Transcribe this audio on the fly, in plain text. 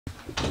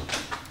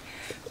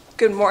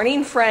Good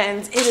morning,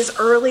 friends. It is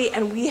early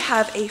and we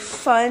have a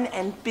fun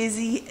and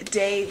busy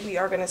day we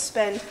are going to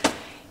spend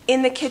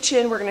in the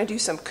kitchen. We're going to do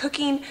some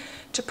cooking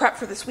to prep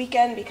for this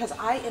weekend because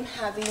I am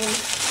having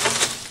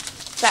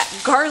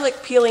that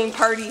garlic peeling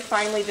party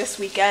finally this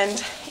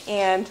weekend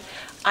and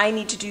I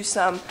need to do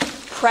some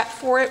prep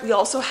for it. We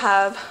also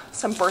have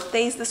some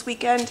birthdays this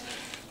weekend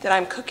that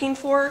I'm cooking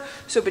for.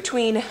 So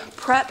between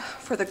prep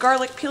for the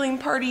garlic peeling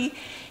party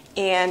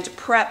and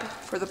prep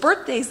for the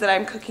birthdays that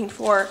I'm cooking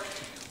for,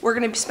 we're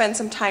going to spend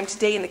some time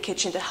today in the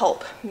kitchen to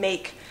help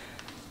make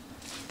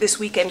this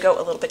weekend go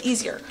a little bit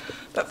easier.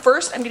 But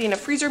first, I'm getting a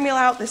freezer meal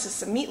out. This is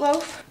some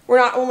meatloaf. We're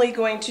not only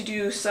going to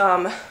do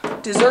some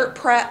dessert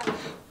prep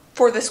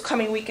for this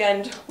coming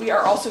weekend, we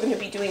are also going to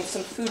be doing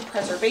some food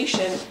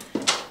preservation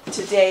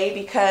today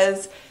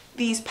because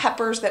these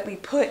peppers that we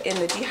put in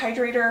the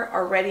dehydrator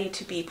are ready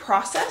to be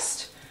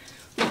processed.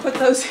 We put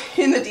those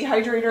in the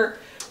dehydrator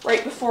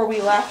right before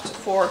we left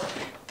for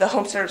the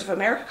Homesteaders of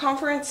America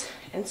conference,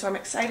 and so I'm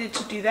excited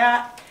to do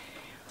that.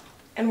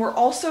 And we're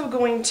also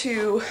going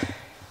to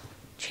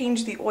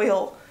change the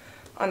oil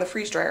on the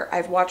freeze dryer.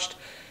 I've watched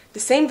the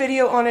same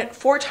video on it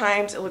 4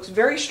 times. It looks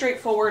very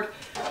straightforward.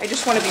 I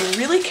just want to be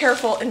really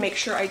careful and make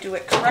sure I do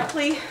it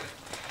correctly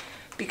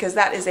because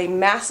that is a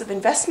massive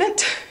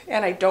investment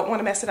and I don't want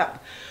to mess it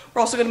up.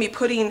 We're also going to be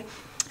putting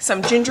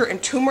some ginger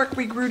and turmeric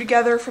we grew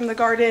together from the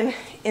garden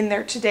in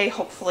there today,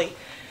 hopefully.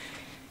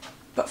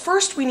 But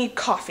first we need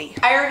coffee.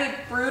 I already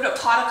brewed a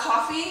pot of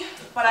coffee,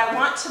 but I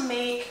want to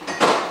make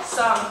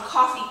some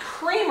coffee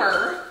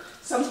creamer,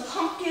 some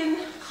pumpkin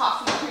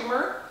coffee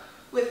creamer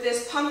with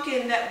this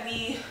pumpkin that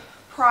we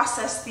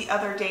processed the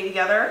other day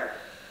together.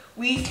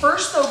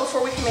 First though,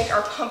 before we can make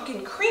our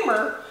pumpkin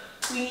creamer,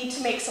 we need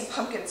to make some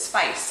pumpkin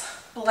spice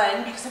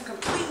blend because I'm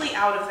completely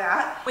out of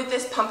that. With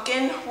this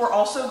pumpkin, we're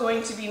also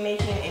going to be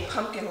making a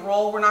pumpkin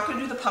roll. We're not going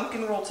to do the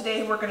pumpkin roll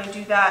today. We're going to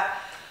do that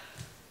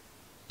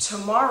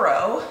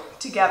tomorrow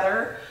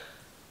together,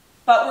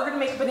 but we're going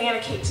to make a banana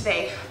cake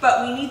today.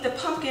 But we need the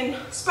pumpkin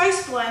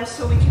spice blend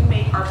so we can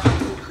make our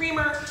pumpkin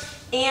creamer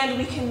and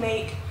we can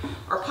make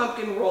our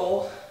pumpkin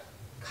roll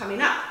coming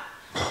up.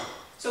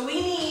 So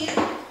we need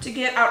to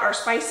get out our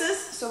spices.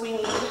 So we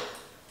need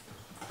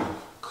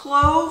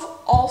clove,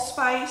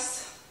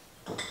 allspice,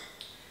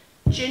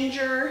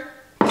 ginger,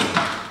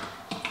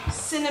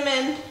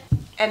 cinnamon,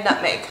 and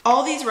nutmeg.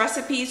 All these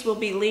recipes will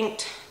be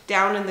linked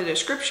down in the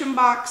description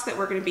box that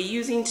we're going to be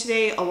using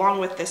today along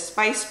with this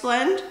spice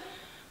blend.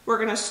 We're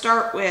going to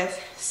start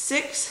with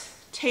 6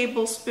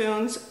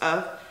 tablespoons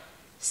of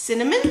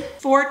cinnamon,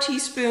 4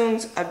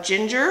 teaspoons of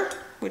ginger,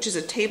 which is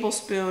a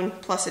tablespoon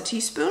plus a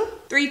teaspoon,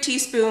 3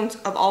 teaspoons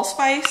of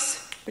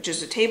allspice, which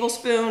is a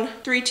tablespoon,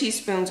 3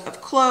 teaspoons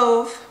of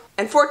clove,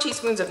 and 4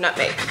 teaspoons of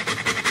nutmeg.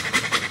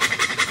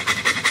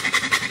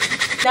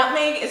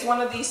 Nutmeg is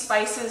one of these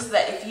spices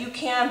that if you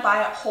can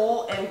buy it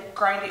whole and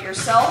grind it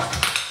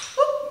yourself,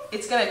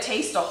 it's going to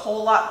taste a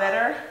whole lot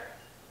better.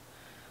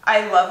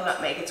 I love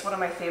nutmeg. It's one of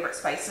my favorite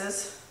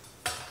spices.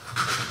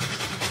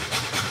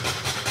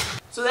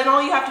 So then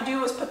all you have to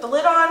do is put the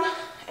lid on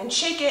and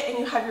shake it and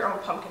you have your own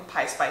pumpkin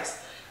pie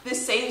spice.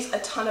 This saves a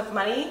ton of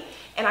money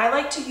and I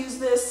like to use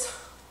this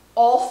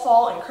all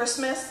fall and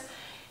Christmas,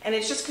 and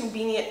it's just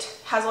convenient,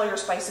 has all your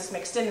spices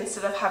mixed in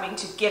instead of having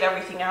to get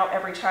everything out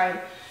every time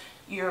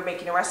you're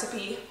making a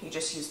recipe. You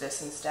just use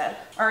this instead.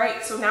 All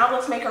right, so now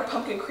let's make our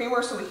pumpkin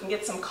creamer so we can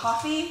get some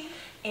coffee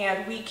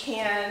and we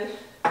can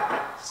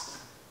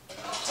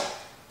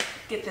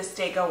get this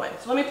day going.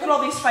 So let me put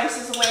all these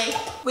spices away.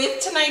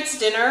 With tonight's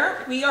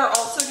dinner, we are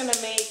also going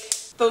to make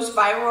those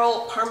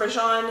viral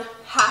Parmesan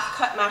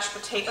half-cut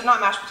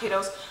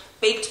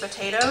baked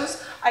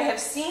potatoes. I have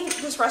seen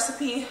this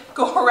recipe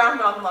go around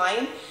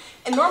online,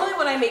 and normally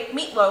when I make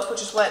meatloaf,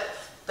 which is what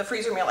the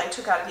freezer meal I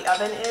took out of the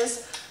oven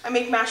is, I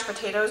make mashed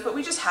potatoes, but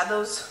we just had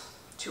those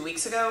 2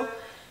 weeks ago,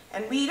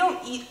 and we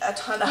don't eat a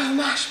ton of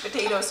mashed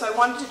potatoes, so I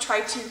wanted to try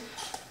to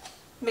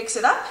mix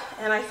it up,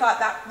 and I thought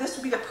that this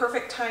would be the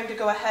perfect time to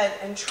go ahead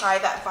and try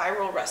that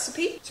viral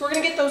recipe. So we're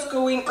gonna get those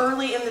going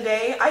early in the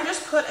day. I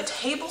just put a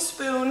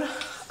tablespoon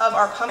of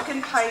our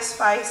pumpkin pie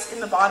spice in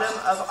the bottom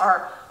of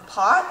our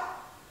pot,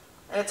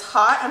 and it's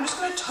hot. I'm just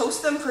gonna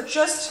toast them for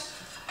just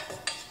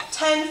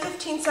 10,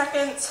 15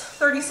 seconds,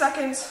 30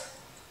 seconds.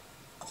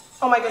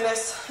 Oh my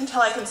goodness, until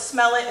I can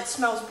smell it. It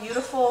smells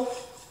beautiful.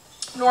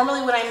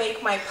 Normally when I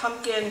make my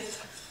pumpkin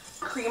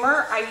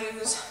creamer, I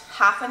use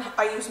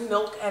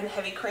milk and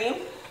heavy cream.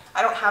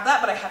 I don't have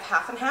that, but I have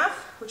half and half,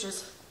 which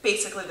is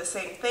basically the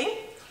same thing.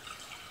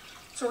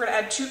 So we're gonna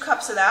add 2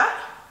 cups of that.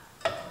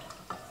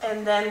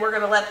 And then we're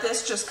gonna let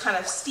this just kind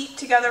of steep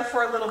together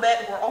for a little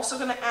bit. We're also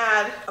gonna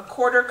add a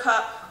 1/4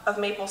 cup of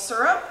maple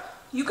syrup.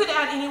 You could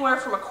add anywhere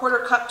from a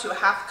 1/4 cup to a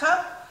 1/2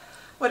 cup,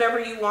 whatever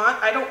you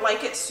want. I don't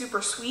like it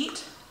super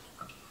sweet.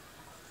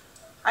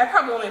 I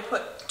probably only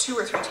put 2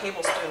 or 3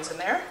 tablespoons in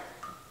there.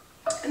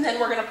 And then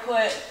we're gonna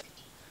put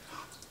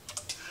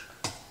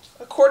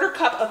a 1/4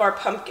 cup of our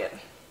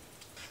pumpkin.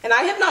 And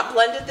I have not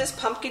blended this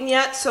pumpkin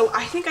yet, so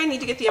I think I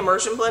need to get the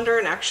immersion blender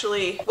and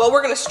actually, well,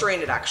 we're gonna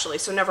strain it actually,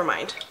 so never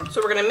mind.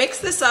 So we're gonna mix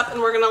this up and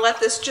we're gonna let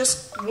this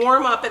just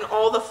warm up and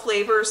all the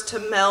flavors to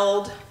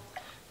meld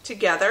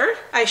together.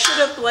 I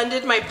should have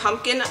blended my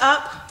pumpkin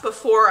up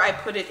before I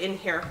put it in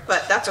here,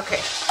 but that's okay.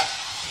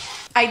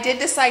 I did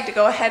decide to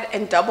go ahead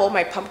and double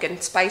my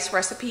pumpkin spice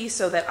recipe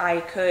so that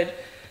I could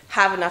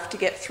have enough to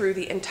get through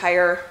the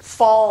entire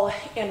fall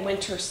and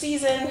winter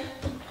season.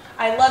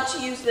 I love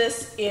to use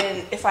this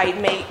if I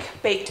make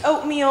baked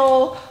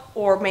oatmeal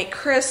or make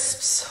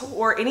crisps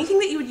or anything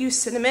that you would use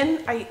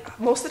cinnamon. I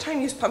most of the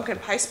time use pumpkin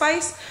pie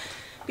spice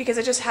because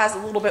it just has a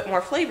little bit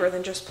more flavor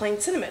than just plain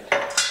cinnamon.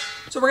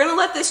 So we're gonna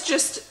let this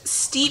just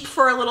steep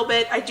for a little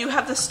bit. I do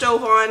have the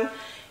stove on,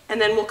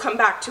 and then we'll come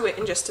back to it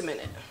in just a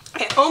minute.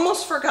 I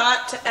almost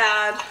forgot to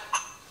add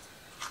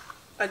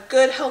a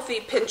good healthy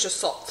pinch of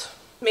salt,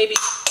 maybe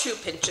 2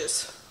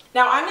 pinches.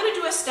 Now I'm gonna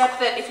do a step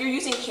that if you're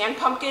using canned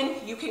pumpkin,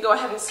 you can go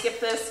ahead and skip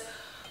this,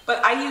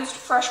 but I used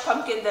fresh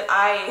pumpkin that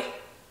I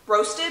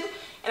roasted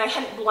and I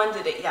hadn't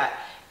blended it yet.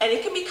 And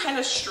it can be kind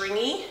of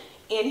stringy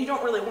and you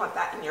don't really want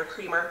that in your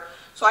creamer.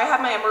 So I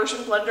have my immersion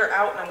blender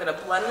out and I'm gonna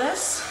blend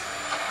this.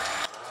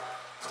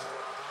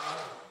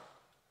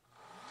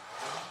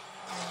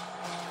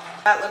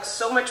 That looks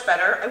so much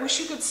better. I wish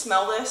you could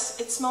smell this.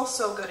 It smells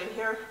so good in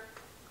here.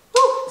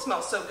 Woo, it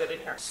smells so good in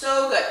here.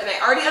 So good. And I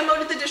already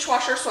unloaded the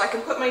dishwasher so I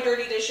can put my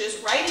dirty dishes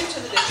right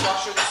into the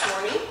dishwasher this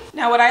morning.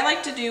 Now what I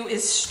like to do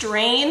is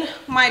strain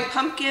my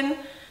pumpkin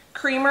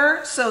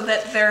creamer so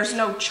that there's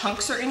no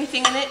chunks or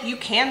anything in it. You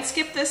can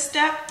skip this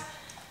step,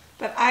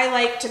 but I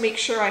like to make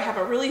sure I have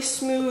a really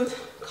smooth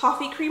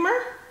coffee creamer.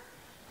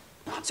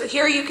 So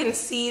here you can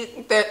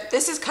see that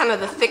this is kind of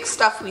the thick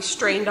stuff we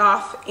strained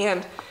off,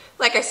 and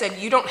like I said,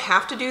 you don't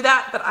have to do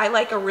that, but I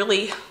like a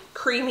really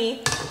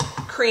creamy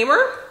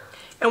creamer.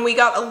 And we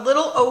got a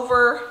little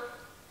over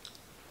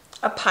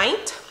a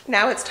pint.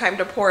 Now it's time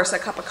to pour us a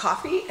cup of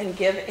coffee and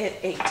give it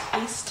a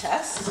taste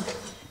test.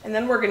 And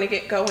then we're gonna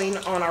get going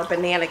on our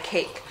banana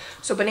cake.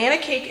 So banana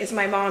cake is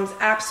my mom's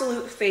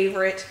absolute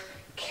favorite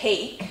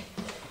cake.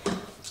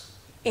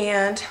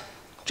 And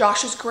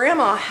Josh's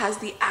grandma has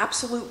the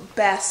absolute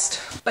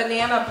best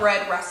banana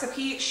bread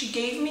recipe. She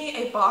gave me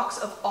a box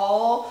of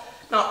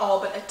not all,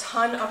 but a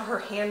ton of her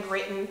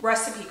handwritten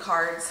recipe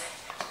cards,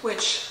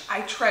 which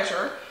I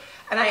treasure.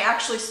 And I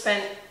actually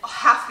spent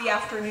half the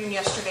afternoon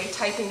yesterday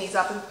typing these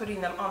up and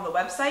putting them on the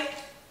website.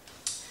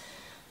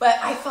 But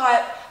I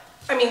thought,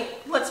 I mean,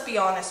 let's be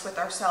honest with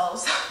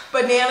ourselves.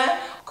 Banana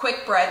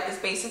quick bread is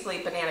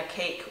basically banana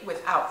cake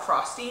without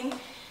frosting.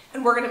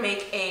 And we're gonna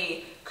make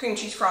a cream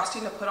cheese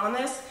frosting to put on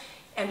this.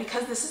 And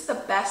because this is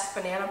the best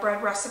banana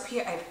bread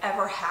recipe I've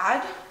ever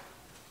had,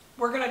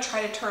 we're gonna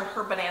try to turn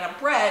her banana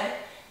bread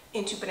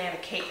into banana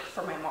cake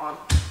for my mom.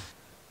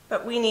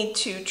 But we need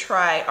to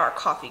try our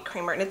coffee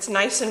creamer, and it's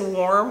nice and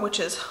warm, which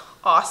is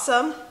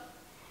awesome.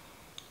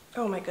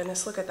 Oh my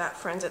goodness, look at that,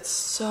 friends. It's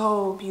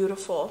so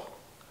beautiful.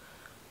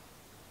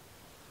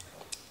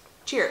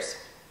 Cheers.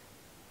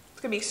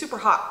 It's gonna be super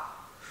hot.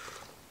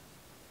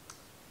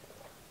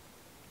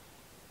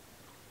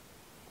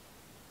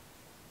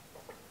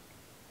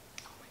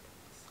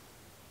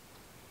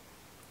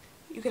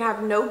 You can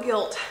have no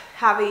guilt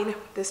having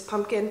this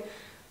pumpkin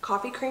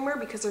coffee creamer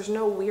because there's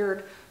no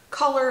weird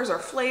colors or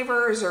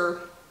flavors or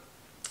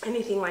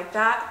anything like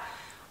that.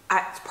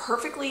 It's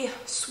perfectly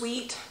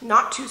sweet,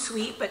 not too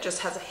sweet, but just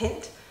has a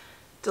hint.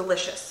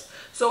 Delicious.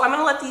 So I'm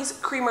gonna let these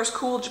creamers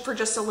cool for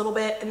just a little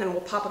bit and then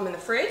we'll pop them in the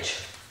fridge.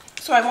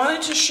 So I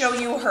wanted to show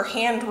you her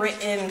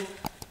handwritten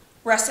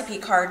recipe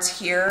cards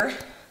here.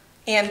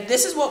 And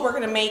this is what we're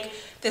gonna make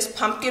this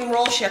pumpkin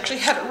roll. She actually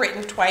had it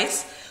written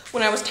twice.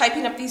 When I was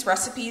typing up these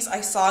recipes,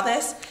 I saw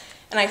this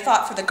and I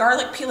thought for the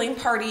garlic peeling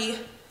party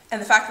and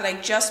the fact that I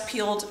just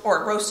peeled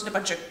or roasted a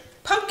bunch of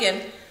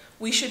pumpkin,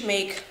 we should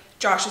make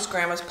Josh's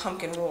grandma's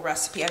pumpkin roll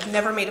recipe. I've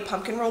never made a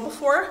pumpkin roll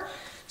before,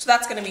 so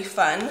that's gonna be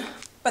fun.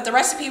 But the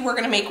recipe we're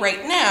gonna make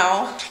right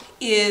now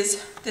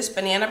is this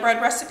banana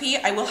bread recipe.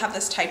 I will have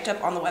this typed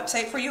up on the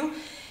website for you.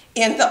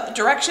 And the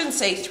directions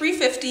say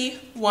 350,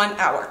 1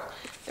 hour.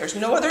 There's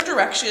no other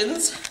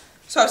directions.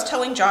 So I was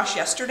telling Josh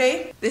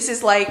yesterday, this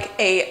is like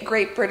a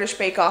Great British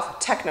Bake Off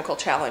technical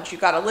challenge. You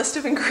got a list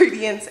of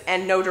ingredients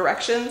and no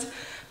directions,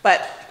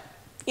 but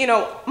you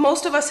know,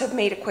 most of us have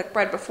made a quick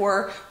bread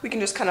before. We can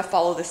just kind of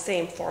follow the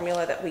same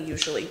formula that we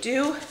usually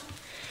do.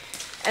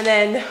 And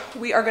then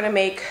we are gonna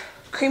make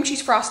cream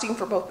cheese frosting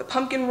for both the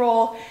pumpkin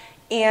roll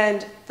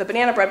and the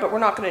banana bread, but we're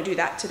not gonna do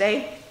that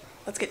today.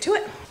 Let's get to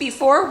it.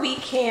 Before we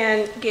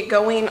can get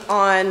going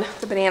on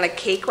the banana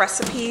cake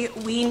recipe,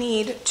 we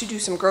need to do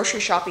some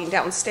grocery shopping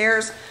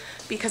downstairs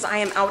because I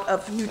am out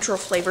of neutral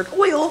flavored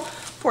oil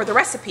for the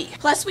recipe.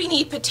 Plus we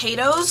need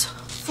potatoes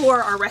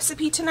for our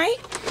recipe tonight.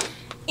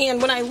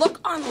 And when I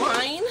look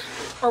online,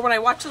 or when I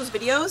watch those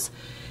videos,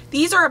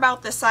 these are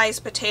about the size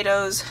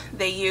potatoes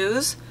they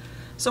use.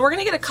 So we're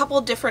gonna get a couple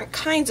different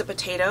kinds of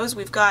potatoes.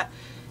 We've got,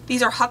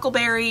 these are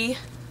huckleberry,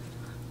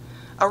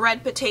 a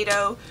red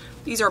potato,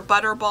 these are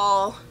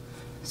butterball.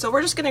 So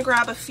we're just gonna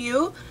grab a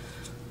few.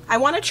 I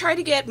want to try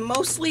to get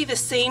mostly the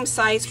same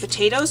size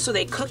potatoes so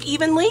they cook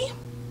evenly.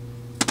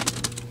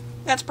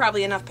 That's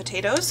probably enough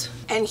potatoes.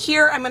 And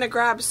here I'm going to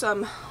grab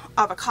some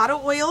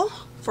avocado oil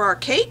for our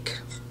cake.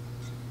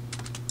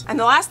 And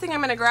the last thing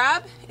I'm going to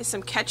grab is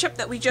some ketchup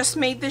that we just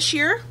made this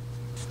year.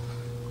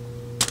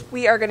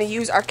 We are going to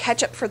use our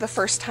ketchup for the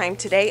first time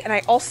today, and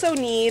I also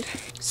need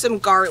some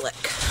garlic.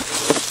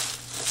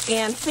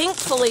 And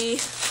thankfully,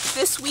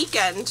 this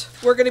weekend,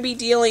 we're going to be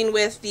dealing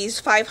with these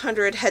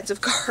 500 heads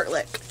of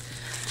garlic.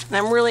 And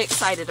I'm really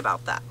excited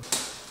about that.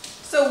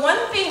 So one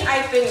thing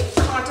I've been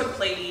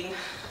contemplating,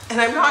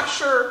 and I'm not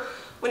sure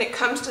when it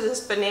comes to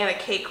this banana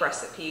cake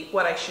recipe,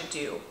 what I should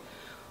do,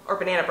 or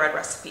banana bread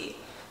recipe.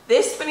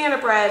 This banana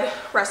bread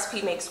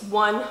recipe makes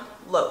 1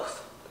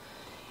 loaf.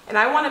 And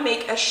I want to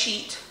make a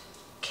sheet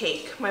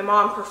cake. My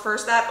mom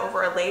prefers that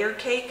over a layered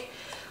cake.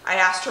 I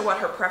asked her what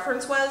her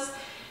preference was.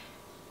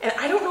 And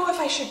I don't know if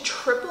I should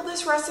triple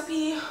this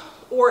recipe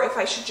or if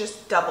I should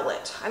just double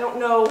it. I don't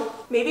know.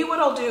 Maybe what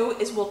I'll do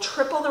is we'll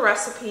triple the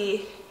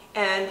recipe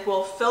and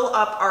we'll fill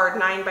up our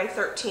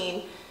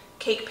 9x13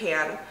 cake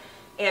pan.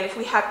 And if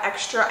we have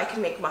extra, I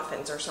can make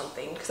muffins or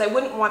something, because I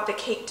wouldn't want the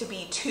cake to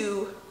be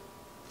too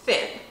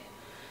thin,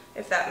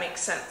 if that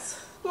makes sense.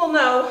 Well,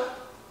 no,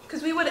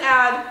 because we would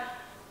add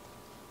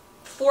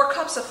 4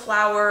 cups of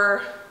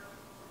flour,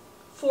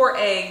 4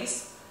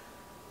 eggs,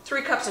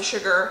 3 cups of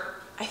sugar.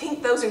 I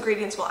think those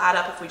ingredients will add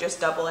up if we just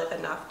double it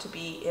enough to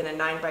be in a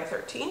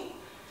 9x13.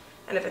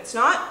 And if it's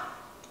not,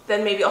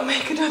 then maybe I'll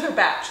make another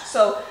batch.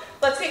 So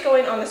let's get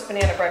going on this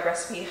banana bread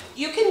recipe.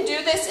 You can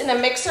do this in a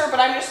mixer, but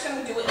I'm just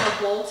going to do it in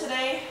a bowl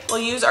today. We'll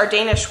use our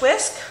Danish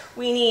whisk.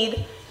 We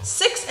need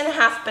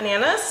 6½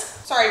 bananas.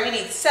 Sorry, we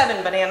need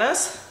 7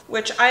 bananas,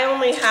 which I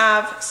only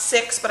have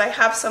 6, but I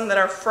have some that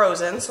are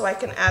frozen, so I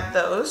can add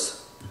those.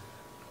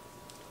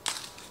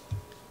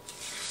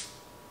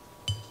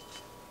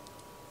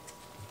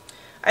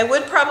 I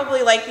would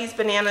probably like these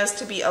bananas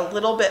to be a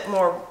little bit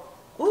more,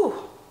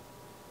 ooh,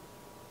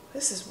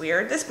 this is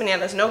weird. This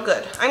banana's no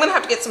good. I'm gonna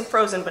have to get some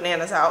frozen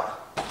bananas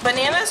out.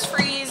 Bananas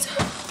freeze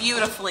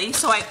beautifully,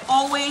 so I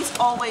always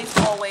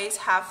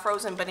have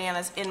frozen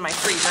bananas in my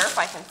freezer if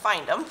I can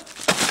find them.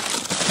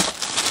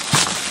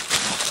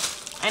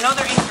 I know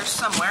they're in here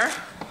somewhere.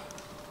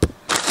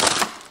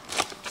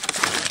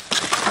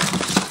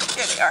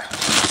 Here they are.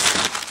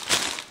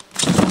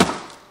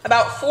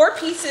 About 4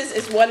 pieces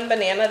is 1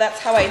 banana. That's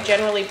how I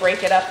generally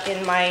break it up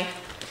in my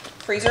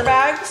freezer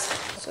bags.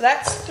 So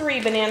that's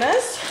 3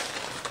 bananas.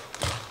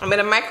 I'm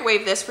gonna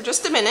microwave this for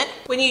just a minute.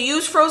 When you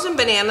use frozen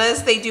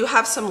bananas, they do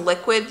have some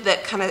liquid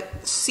that kind of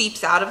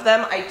seeps out of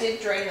them. I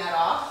did drain that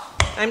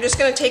off. I'm just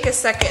gonna take a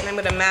second and I'm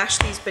gonna mash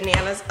these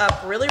bananas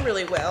up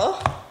really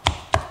well.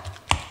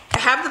 I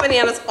have the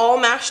bananas all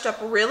mashed up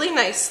really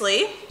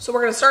nicely. So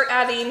we're gonna start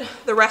adding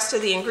the rest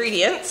of the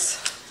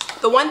ingredients.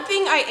 The one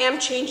thing I am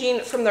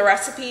changing from the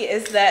recipe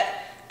is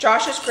that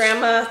Josh's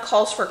grandma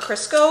calls for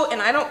Crisco,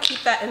 and I don't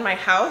keep that in my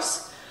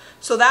house.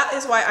 So that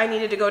is why I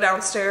needed to go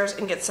downstairs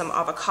and get some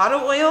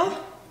avocado oil.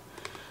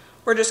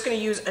 We're just going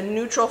to use a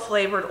neutral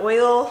flavored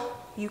oil.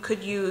 You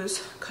could use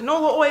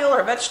canola oil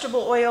or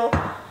vegetable oil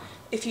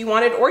if you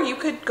wanted, or you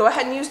could go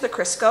ahead and use the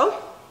Crisco.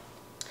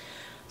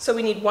 So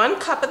we need 1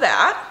 cup of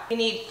that. We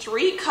need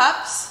 3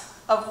 cups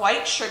of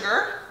white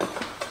sugar.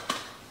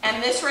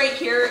 And this right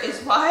here is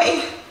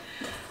why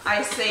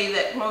I say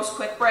that most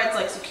quick breads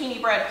like zucchini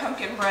bread,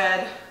 pumpkin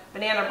bread,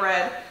 banana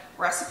bread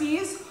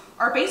recipes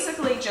are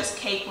basically just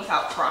cake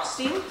without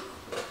frosting,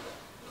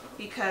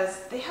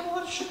 because they have a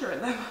lot of sugar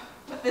in them.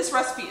 But this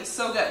recipe is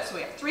so good. So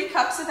we have 3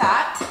 cups of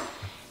that,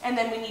 and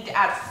then we need to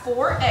add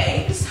 4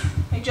 eggs.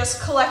 I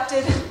just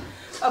collected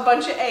a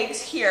bunch of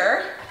eggs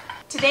here.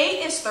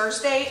 Today is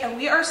Thursday, and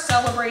we are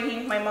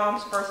celebrating my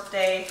mom's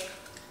birthday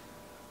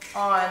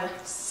on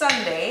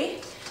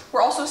Sunday.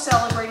 We're also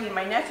celebrating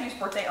my nephew's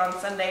birthday on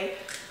Sunday.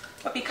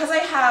 But because I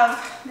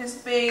have this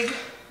big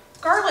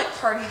garlic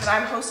party that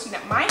I'm hosting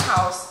at my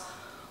house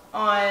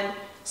on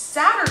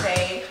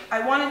Saturday,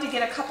 I wanted to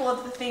get a couple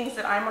of the things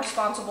that I'm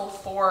responsible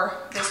for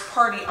this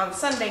party on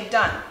Sunday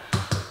done.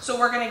 So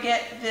we're gonna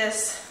get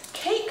this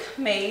cake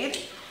made,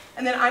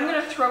 and then I'm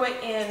gonna throw it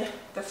in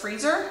the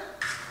freezer.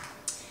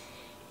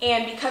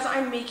 And because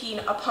I'm making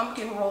a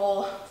pumpkin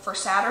roll for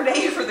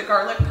Saturday for the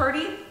garlic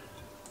party,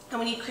 and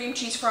we need cream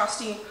cheese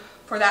frosting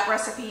for that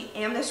recipe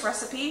and this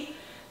recipe,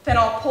 then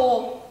I'll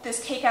pull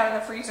this cake out of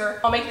the freezer.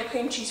 I'll make the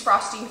cream cheese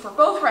frosting for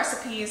both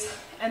recipes,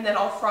 and then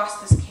I'll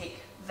frost this cake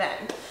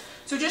then.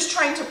 So just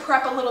trying to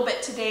prep a little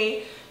bit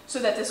today so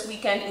that this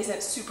weekend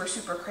isn't super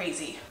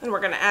crazy. And we're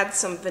gonna add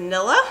some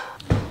vanilla.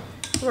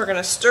 We're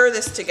gonna stir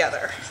this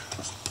together,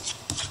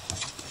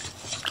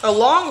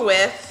 along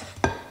with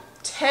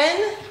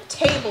 10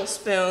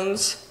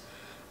 tablespoons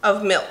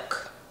of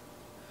milk.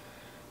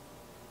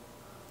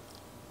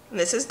 And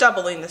this is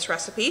doubling this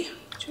recipe.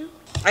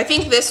 I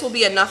think this will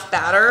be enough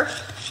batter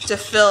to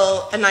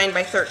fill a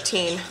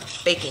 9x13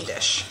 baking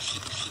dish.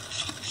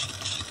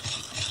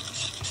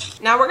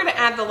 Now we're gonna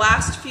add the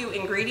last few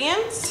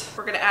ingredients.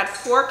 We're gonna add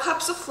 4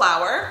 cups of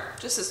flour,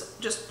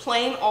 just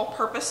plain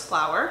all-purpose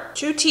flour,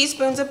 2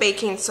 teaspoons of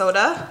baking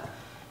soda,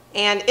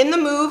 and in the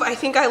move, I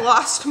think I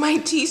lost my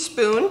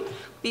teaspoon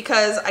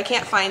because I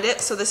can't find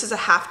it, so this is a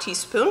 ½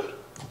 teaspoon.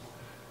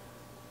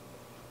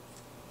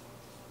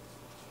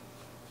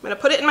 I'm gonna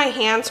put it in my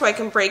hand so I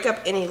can break up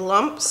any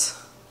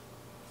lumps.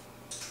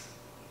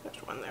 There's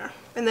one there.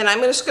 And then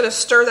I'm just gonna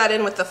stir that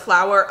in with the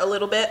flour a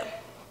little bit.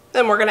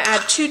 Then we're gonna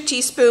add 2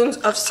 teaspoons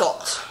of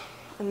salt.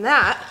 And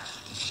that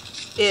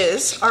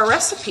is our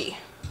recipe.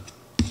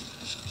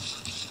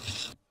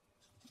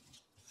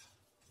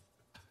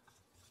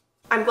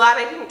 I'm glad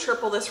I didn't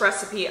triple this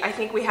recipe. I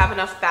think we have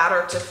enough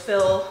batter to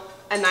fill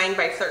a 9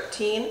 by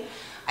 13.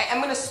 I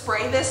am gonna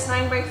spray this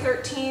 9 by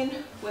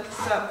 13 with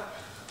some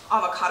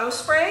avocado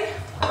spray.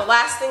 The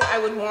last thing I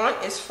would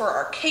want is for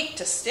our cake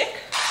to stick.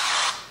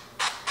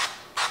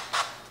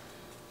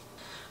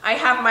 I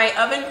have my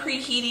oven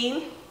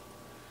preheating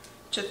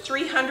to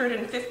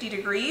 350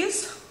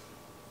 degrees.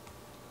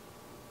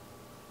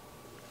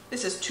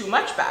 This is too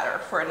much batter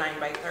for a 9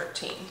 by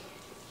 13.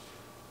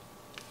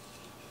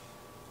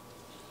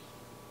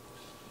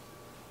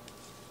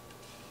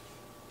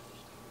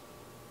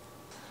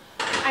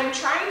 I'm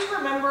trying to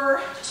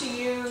remember to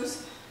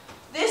use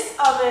this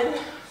oven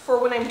for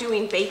when I'm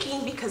doing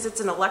baking because it's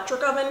an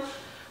electric oven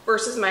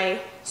versus my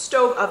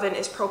stove oven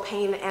is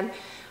propane, and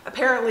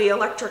apparently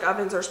electric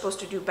ovens are supposed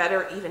to do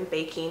better even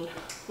baking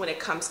when it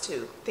comes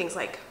to things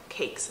like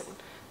cakes and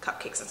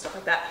cupcakes and stuff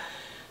like that.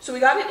 So we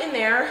got it in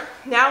there.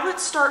 Now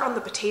let's start on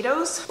the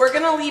potatoes. We're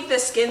gonna leave the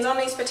skins on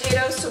these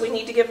potatoes, so we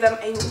need to give them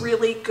a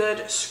really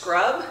good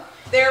scrub.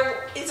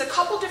 There is a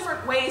couple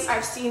different ways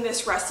I've seen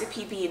this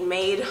recipe being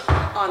made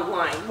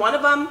online. One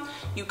of them,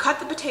 you cut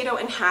the potato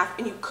in half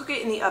and you cook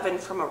it in the oven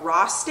from a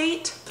raw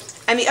state.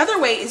 And the other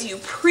way is you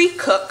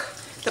pre-cook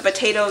the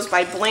potatoes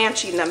by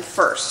blanching them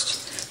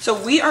first. So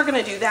we are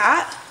gonna do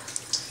that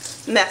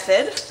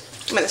method.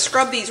 I'm gonna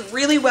scrub these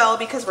really well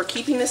because we're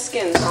keeping the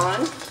skins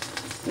on.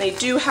 They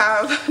do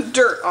have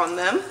dirt on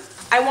them.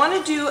 I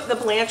wanna do the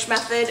blanch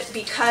method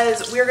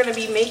because we're gonna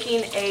be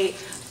making a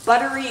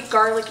buttery,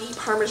 garlicky,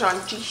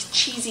 Parmesan,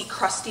 cheesy,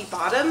 crusty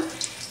bottom.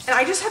 And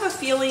I just have a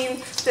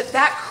feeling that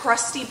that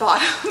crusty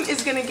bottom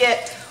is gonna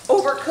get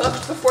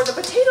overcooked before the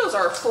potatoes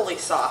are fully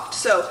soft.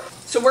 So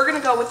we're gonna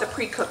go with the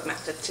pre-cook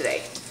method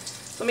today.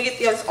 Let me get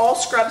these all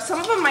scrubbed. Some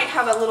of them might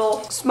have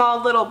a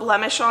small little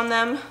blemish on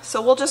them,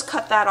 so we'll just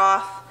cut that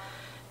off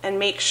and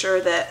make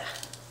sure that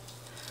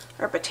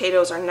our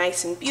potatoes are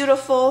nice and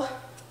beautiful.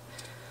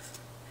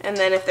 And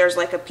then if there's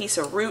like a piece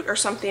of root or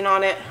something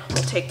on it,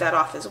 we'll take that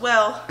off as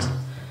well.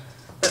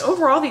 But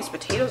overall, these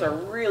potatoes are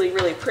really,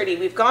 really pretty.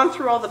 We've gone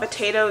through all the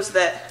potatoes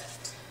that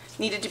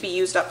needed to be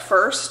used up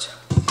first.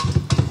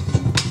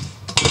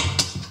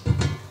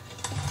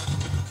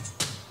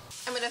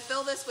 I'm gonna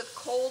fill this with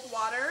cold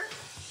water.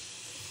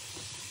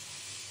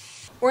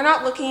 We're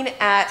not looking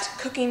at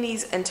cooking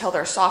these until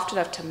they're soft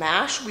enough to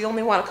mash. We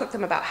only want to cook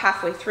them about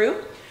halfway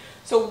through.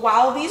 So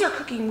while these are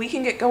cooking, we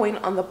can get going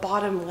on the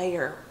bottom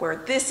layer, where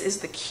this is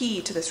the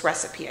key to this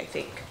recipe, I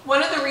think.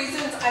 One of the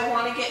reasons I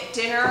want to get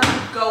dinner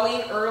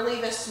going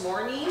early this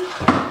morning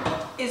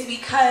is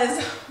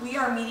because we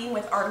are meeting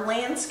with our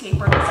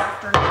landscaper this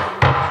afternoon.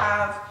 We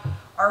have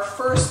our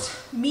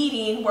first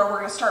meeting where we're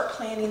going to start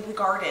planting the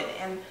garden,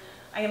 and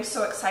I am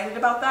so excited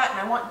about that, and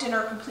I want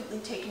dinner completely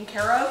taken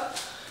care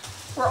of.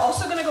 We're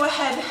also gonna go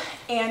ahead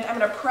and I'm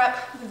gonna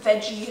prep the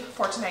veggie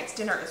for tonight's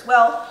dinner as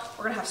well.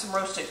 We're gonna have some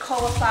roasted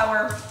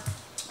cauliflower.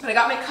 But I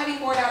got my cutting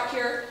board out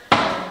here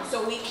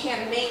so we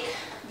can make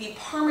the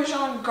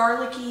Parmesan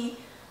garlicky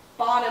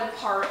bottom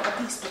part of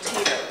these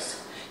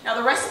potatoes. Now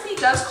the recipe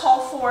does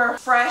call for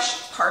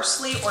fresh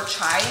parsley or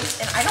chives,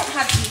 and I don't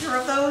have either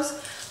of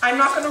those. I'm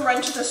not gonna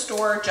run to the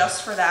store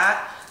just for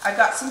that. I've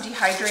got some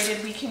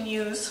dehydrated we can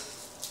use.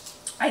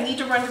 I need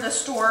to run to the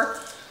store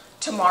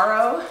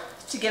tomorrow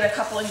to get a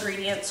couple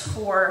ingredients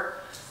for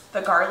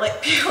the garlic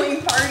peeling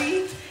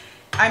party.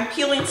 I'm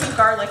peeling some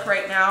garlic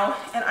right now,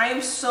 and I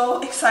am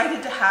so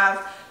excited to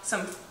have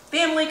some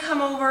family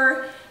come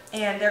over,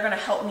 and they're gonna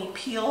help me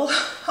peel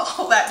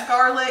all that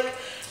garlic.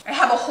 I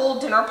have a whole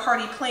dinner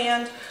party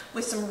planned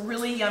with some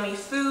really yummy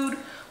food.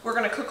 We're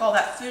gonna cook all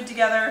that food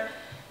together.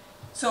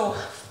 So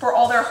for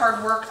all their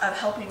hard work of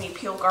helping me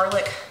peel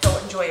garlic, they'll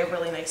enjoy a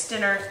really nice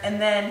dinner. And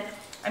then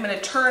I'm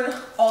gonna turn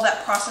all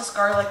that processed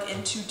garlic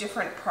into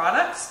different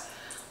products.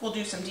 We'll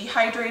do some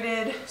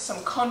dehydrated, some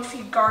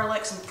confit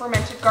garlic, some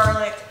fermented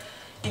garlic,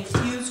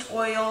 infused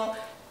oil,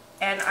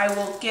 and I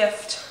will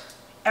gift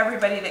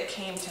everybody that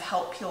came to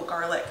help peel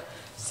garlic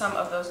some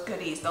of those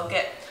goodies. They'll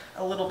get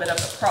a little bit of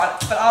the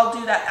product, but I'll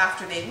do that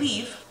after they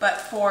leave.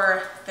 But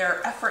for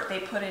their effort they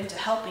put into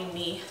helping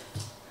me,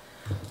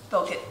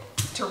 they'll get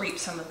to reap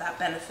some of that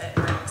benefit,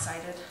 and I'm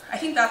excited. I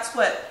think that's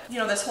what,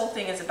 this whole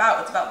thing is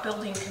about. It's about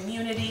building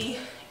community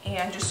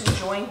and just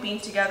enjoying being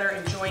together,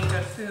 enjoying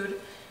good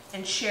food,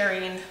 and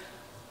sharing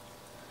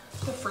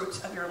the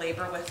fruits of your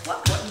labor with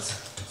loved ones.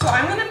 So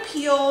I'm gonna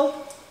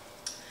peel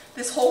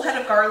this whole head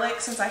of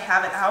garlic since I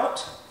have it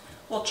out.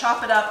 We'll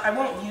chop it up. I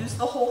won't use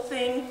the whole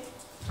thing,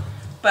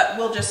 but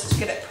we'll just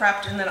get it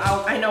prepped, and then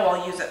I know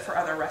I'll use it for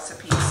other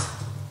recipes.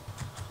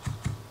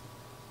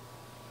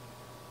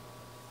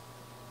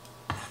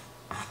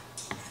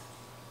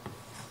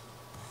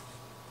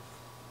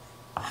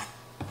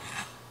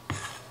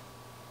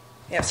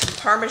 We have some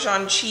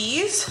Parmesan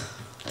cheese.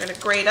 We're gonna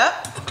grate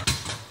up.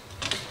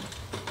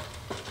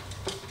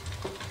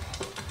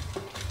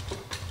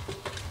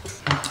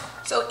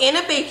 So in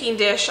a baking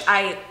dish,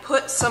 I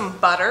put some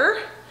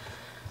butter,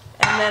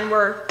 and then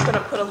we're gonna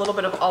put a little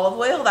bit of olive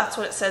oil. That's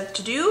what it said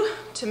to do,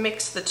 to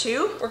mix the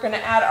two. We're gonna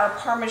add our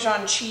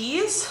Parmesan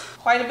cheese,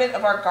 quite a bit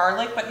of our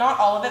garlic, but not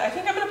all of it. I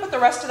think I'm gonna put the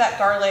rest of that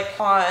garlic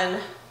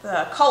on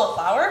the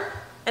cauliflower.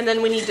 And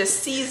then we need to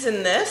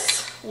season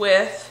this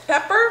with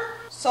pepper,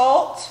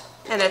 salt,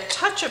 and a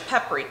touch of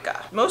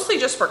paprika, mostly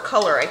just for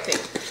color, I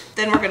think.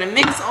 Then we're gonna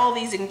mix all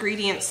these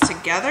ingredients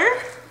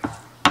together.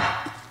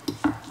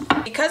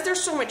 Because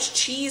there's so much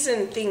cheese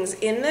and things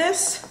in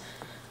this,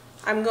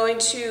 I'm going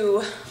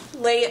to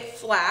lay it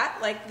flat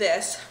like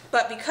this,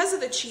 but because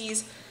of the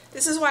cheese,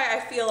 this is why I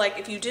feel like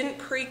if you didn't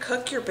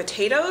pre-cook your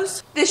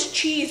potatoes, this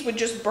cheese would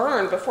just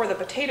burn before the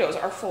potatoes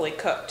are fully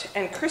cooked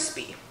and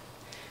crispy.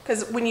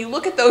 Because when you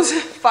look at those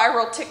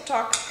viral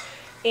TikToks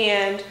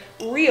and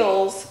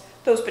reels,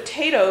 those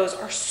potatoes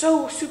are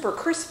so super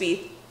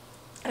crispy,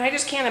 and I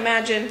just can't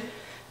imagine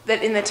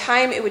that in the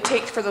time it would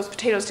take for those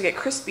potatoes to get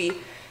crispy,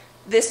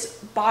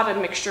 this bottom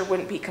mixture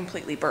wouldn't be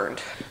completely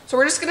burned. So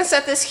we're just gonna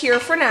set this here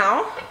for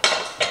now,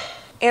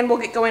 and we'll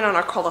get going on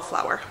our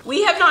cauliflower.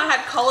 We have not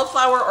had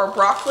cauliflower or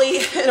broccoli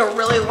in a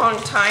really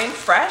long time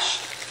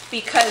fresh,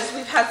 because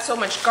we've had so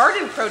much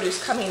garden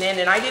produce coming in,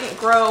 and I didn't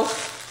grow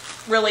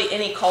really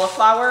any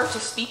cauliflower to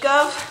speak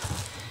of.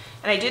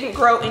 And I didn't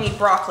grow any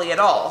broccoli at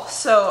all.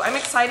 So I'm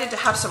excited to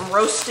have some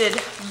roasted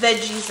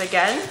veggies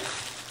again.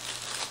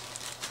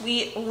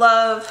 We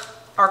love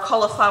our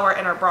cauliflower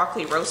and our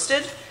broccoli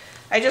roasted.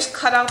 I just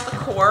cut out the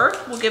core.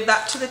 We'll give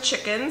that to the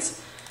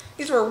chickens.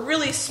 These were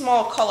really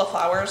small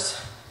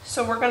cauliflowers,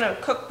 so we're gonna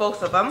cook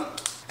both of them.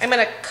 I'm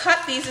gonna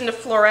cut these into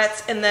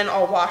florets and then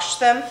I'll wash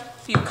them.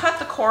 If you cut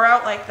the core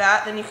out like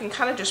that, then you can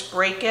kind of just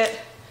break it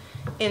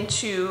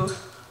into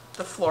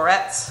the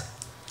florets.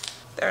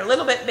 They're a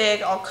little bit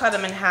big, I'll cut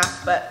them in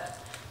half, but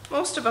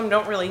most of them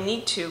don't really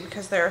need to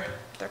because they're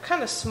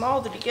kind of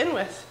small to begin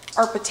with.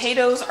 Our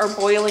potatoes are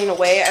boiling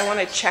away. I want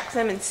to check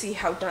them and see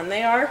how done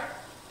they are.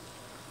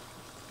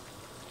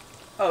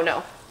 Oh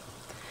no,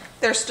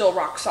 they're still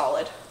rock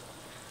solid.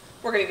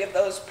 We're gonna give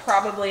those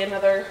probably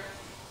another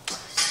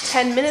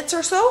 10 minutes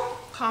or so.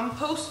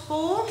 Compost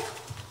bowl.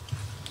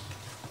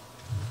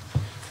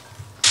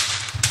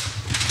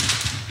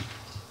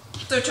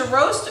 So to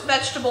roast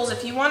vegetables,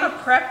 if you want to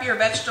prep your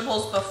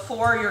vegetables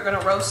before you're going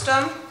to roast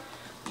them,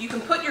 you can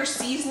put your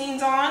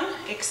seasonings on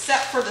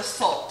except for the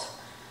salt.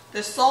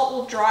 The salt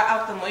will draw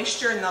out the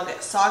moisture and they'll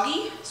get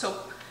soggy. So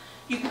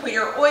you can put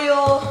your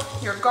oil,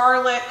 your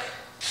garlic,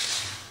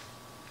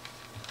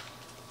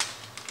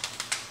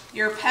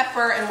 your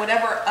pepper, and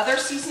whatever other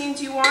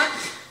seasonings you want.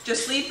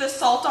 Just leave the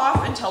salt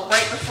off until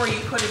right before you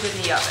put it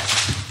in the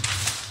oven.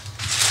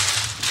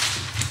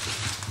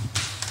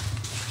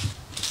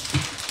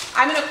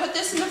 I'm gonna put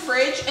this in the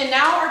fridge, and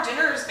now our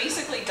dinner is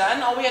basically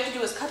done. All we have to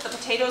do is cut the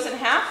potatoes in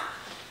half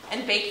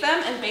and bake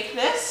them, and bake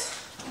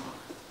this,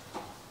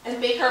 and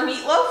bake our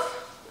meatloaf,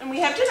 and we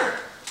have dinner.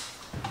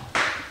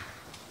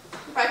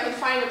 If I can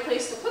find a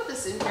place to put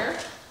this in here.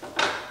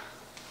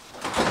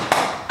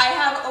 I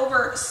have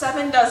over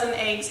 7 dozen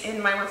eggs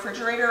in my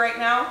refrigerator right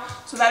now,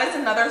 so that is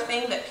another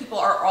thing that people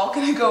are all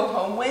gonna go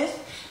home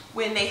with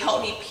when they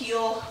help me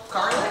peel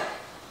garlic.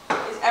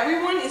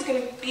 Everyone is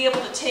going to be able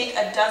to take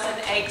a dozen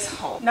eggs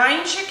home.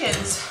 9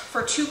 chickens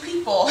for 2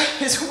 people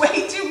is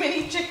way too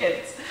many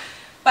chickens.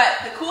 But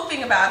the cool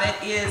thing about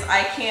it is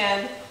I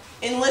can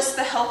enlist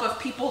the help of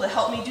people to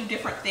help me do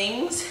different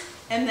things,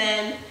 and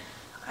then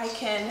I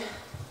can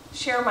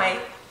share my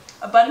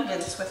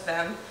abundance with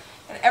them.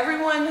 And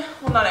everyone,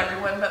 well not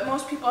everyone, but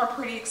most people are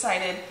pretty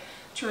excited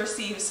to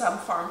receive some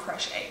farm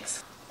fresh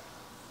eggs.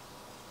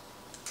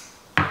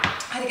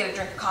 I had to get a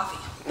drink of coffee.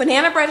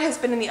 Banana bread has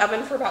been in the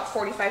oven for about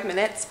 45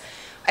 minutes.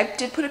 I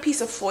did put a piece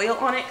of foil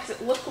on it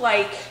because it looked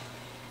like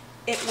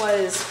it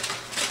was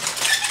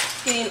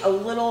getting a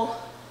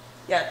little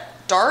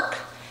dark,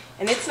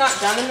 and it's not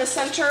done in the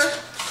center,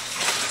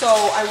 so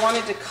I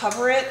wanted to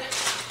cover it.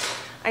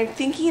 I'm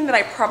thinking that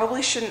I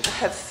probably shouldn't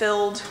have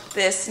filled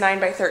this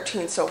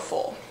 9x13 so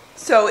full.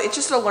 So it's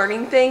just a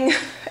learning thing,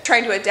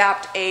 trying to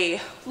adapt a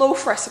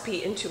loaf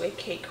recipe into a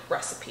cake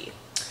recipe.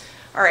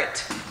 All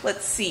right,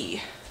 let's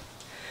see.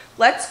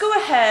 Let's go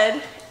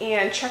ahead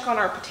and check on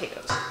our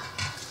potatoes.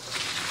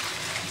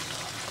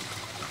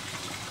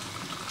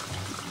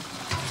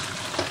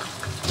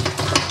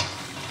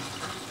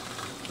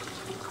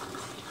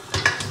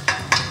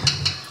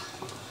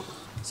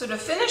 So to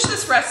finish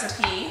this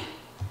recipe,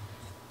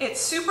 it's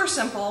super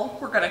simple.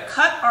 We're gonna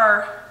cut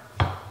our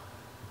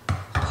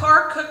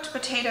par-cooked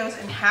potatoes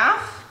in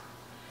half,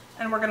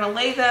 and we're gonna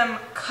lay them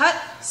cut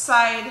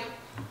side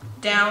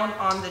down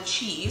on the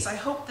cheese. I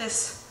hope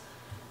this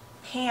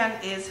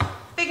pan is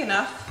big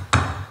enough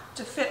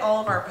to fit all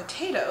of our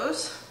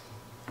potatoes.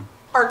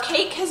 Our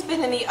cake has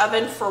been in the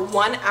oven for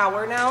 1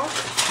 hour now,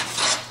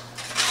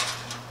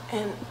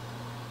 and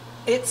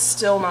it's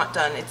still not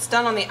done. It's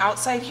done on the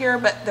outside here,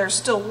 but there's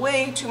still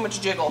way too much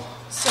jiggle.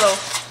 So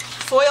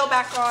foil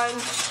back on,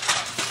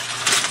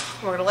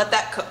 we're gonna let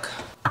that cook.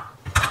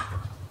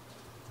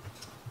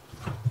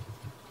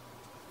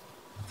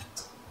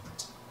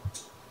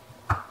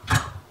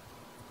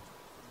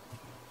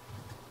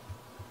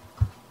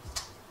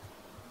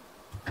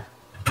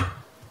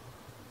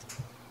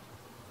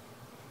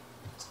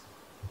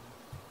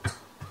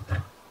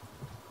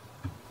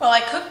 Well,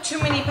 I cooked too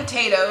many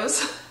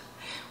potatoes.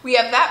 We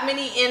have that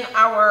many in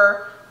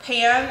our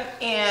pan,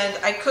 and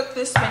I cooked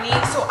this many,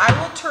 so I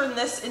will turn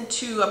this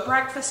into a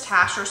breakfast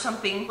hash or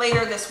something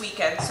later this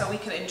weekend so we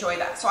can enjoy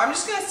that. So I'm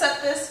just gonna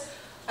set this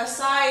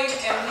aside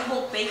and we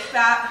will bake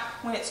that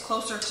when it's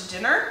closer to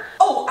dinner.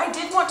 Oh, I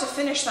did want to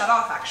finish that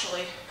off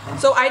actually.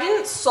 So I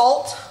didn't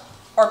salt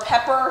or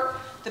pepper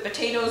the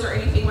potatoes or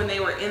anything when they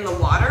were in the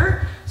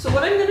water. So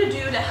what I'm gonna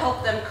do to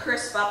help them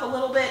crisp up a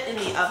little bit in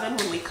the oven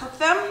when we cook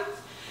them,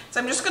 so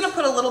I'm just gonna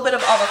put a little bit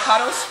of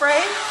avocado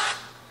spray,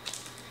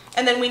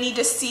 and then we need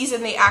to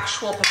season the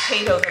actual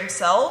potato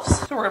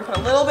themselves. So we're gonna put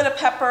a little bit of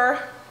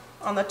pepper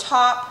on the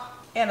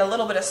top and a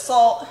little bit of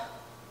salt,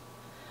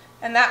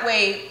 and that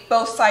way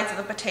both sides of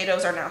the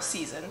potatoes are now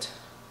seasoned.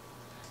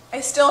 I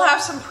still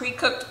have some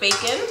pre-cooked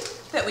bacon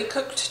that we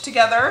cooked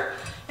together,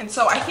 and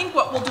so I think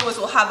what we'll do is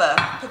we'll have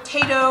a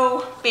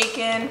potato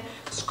bacon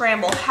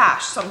scrambled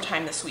hash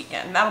sometime this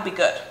weekend. That'll be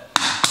good.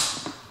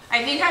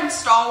 I think I'm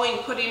stalling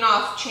putting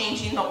off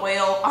changing the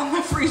oil on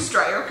the freeze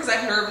dryer because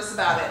I'm nervous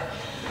about it.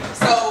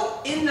 So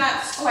in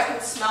that, oh, I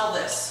can smell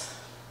this.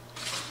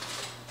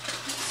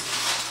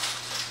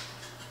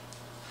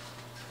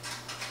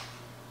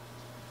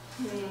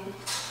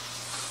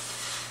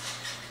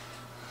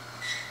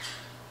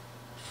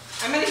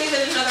 I'm gonna give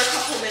it another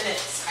couple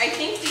minutes. I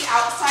think the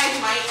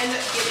outside might end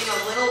up getting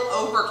a little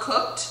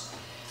overcooked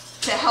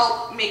to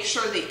help make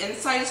sure the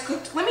inside is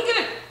cooked. Let me get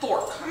a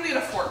fork. I'm gonna get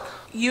a fork.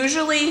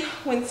 Usually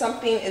when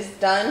something is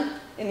done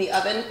in the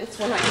oven, it's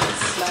when I can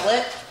smell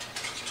it.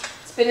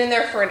 It's been in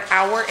there for 1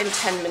 hour and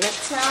 10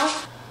 minutes now.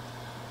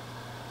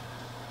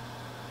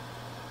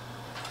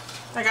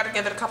 I gotta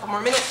give it a couple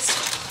more minutes.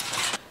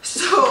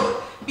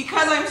 So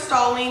because I'm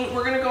stalling,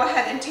 we're gonna go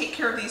ahead and take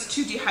care of these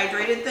 2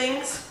 dehydrated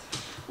things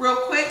real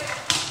quick.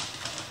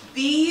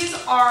 These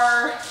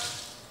are,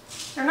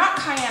 they're not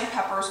cayenne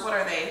peppers. What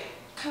are they?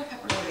 What kind of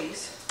peppers are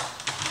these?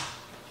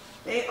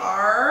 They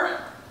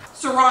are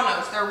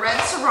serranos. They're red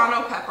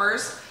serrano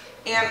peppers,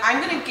 and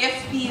I'm gonna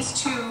gift these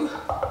to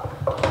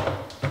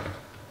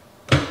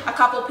a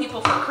couple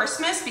people for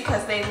Christmas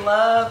because they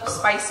love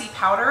spicy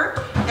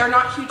powder. They're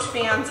not huge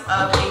fans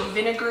of a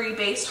vinegary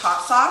based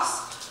hot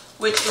sauce,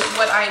 which is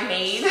what I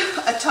made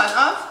a ton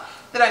of,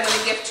 that I'm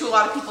gonna gift to a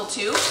lot of people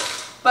too.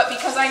 But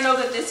because I know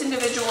that this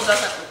individual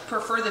doesn't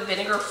prefer the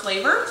vinegar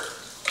flavor,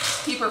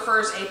 he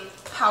prefers a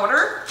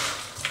powder,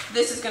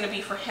 this is gonna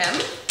be for him.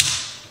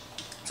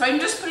 So I'm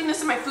just putting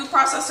this in my food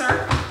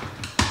processor.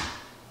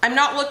 I'm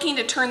not looking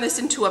to turn this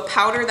into a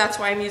powder, that's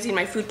why I'm using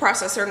my food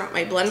processor, not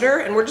my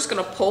blender, and we're just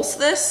gonna pulse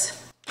this.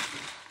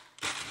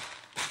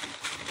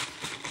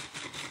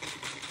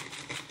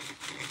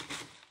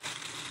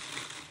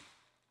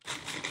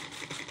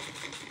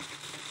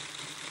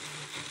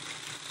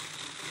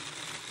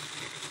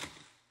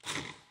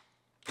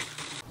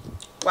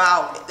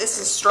 Wow, this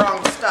is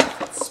strong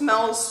stuff. It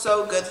smells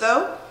so good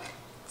though.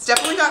 It's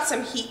definitely got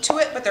some heat to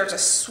it, but there's a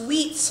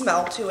sweet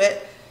smell to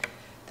it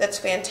that's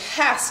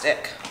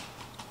fantastic.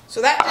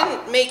 So that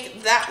didn't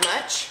make that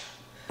much.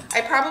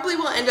 I probably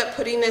will end up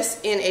putting this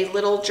in a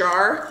little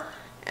jar,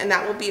 and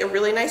that will be a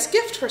really nice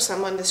gift for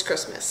someone this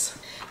Christmas.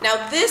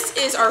 Now this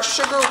is our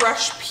Sugar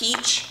Rush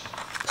Peach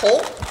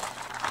pulp,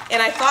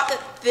 and I thought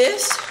that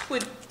this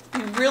would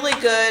be really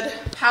good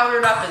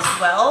powdered up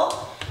as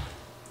well.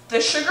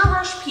 The Sugar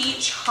Rush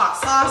Peach hot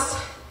sauce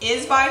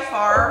is by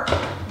far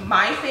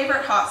my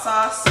favorite hot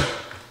sauce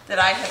that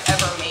I have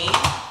ever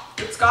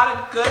made. It's got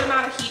a good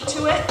amount of heat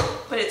to it,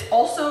 but it's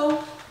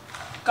also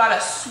got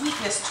a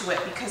sweetness to it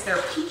because there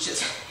are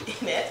peaches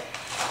in it.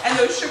 And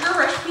those Sugar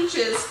Rush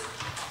peaches,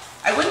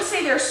 I wouldn't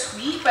say they're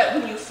sweet, but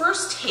when you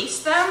first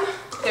taste them,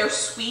 they're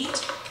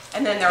sweet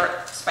and then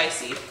they're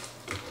spicy.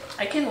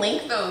 I can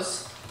link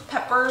those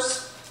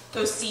peppers,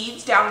 those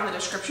seeds down in the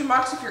description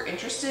box if you're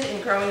interested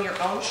in growing your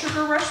own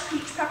Sugar Rush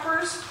peach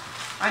peppers.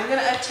 I'm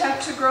gonna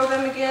attempt to grow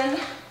them again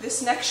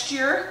this next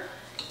year,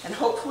 and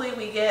hopefully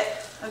we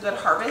get a good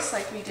harvest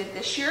like we did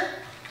this year.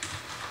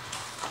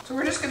 So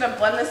we're just gonna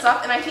blend this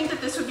up, and I think that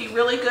this would be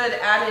really good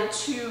added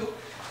to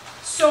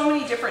so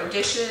many different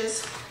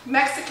dishes,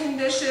 Mexican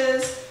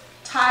dishes,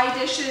 Thai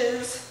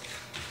dishes,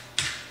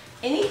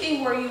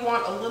 anything where you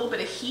want a little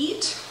bit of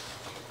heat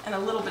and a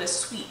little bit of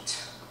sweet.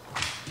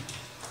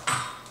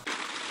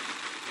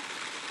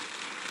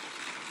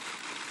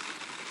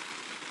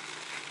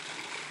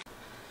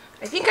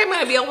 I think I'm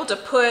gonna be able to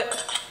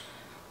put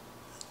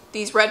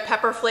these red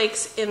pepper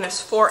flakes in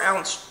this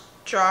 4-ounce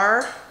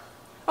jar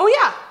Oh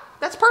yeah,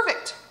 that's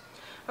perfect.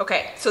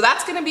 Okay, so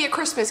that's gonna be a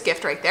Christmas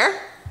gift right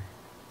there.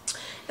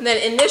 And then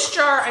in this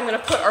jar, I'm gonna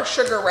put our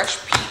Sugar Rush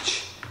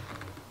Peach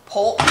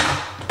pulp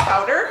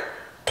powder.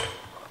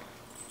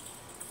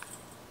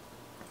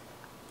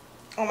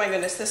 Oh my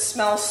goodness, this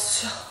smells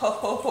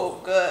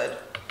so good.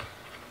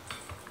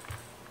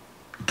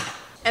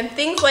 And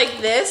things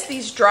like this,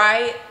 these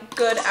dry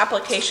good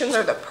applications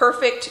are the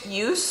perfect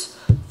use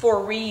for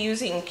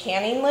reusing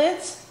canning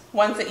lids,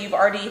 ones that you've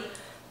already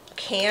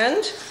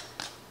canned.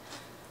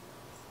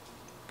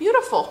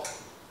 Beautiful.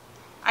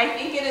 I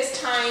think it is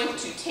time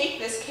to take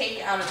this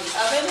cake out of the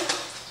oven.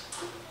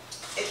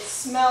 It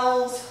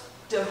smells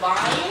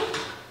divine.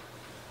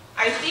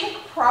 I think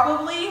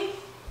probably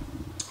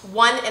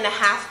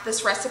 1.5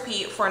 this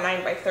recipe for a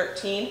 9 by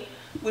 13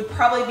 would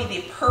probably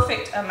be the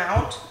perfect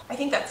amount. I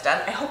think that's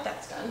done. I hope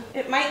that's done.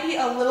 It might be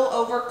a little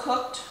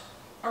overcooked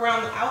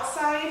around the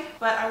outside,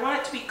 but I want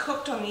it to be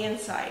cooked on the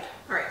inside.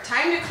 All right,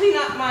 time to clean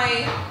up my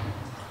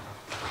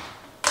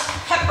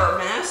pepper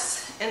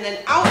mess, and then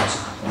out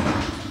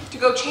to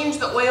go change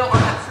the oil on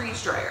that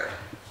freeze dryer.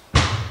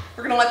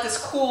 We're gonna let this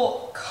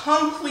cool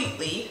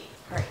completely.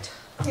 All right,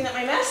 clean up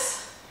my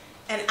mess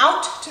and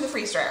out to the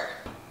freeze dryer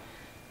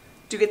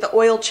to get the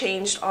oil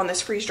changed on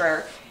this freeze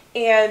dryer.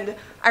 And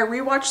I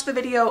rewatched the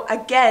video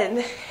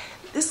again.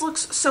 This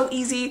looks so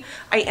easy.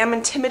 I am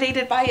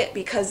intimidated by it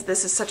because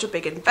this is such a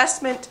big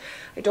investment.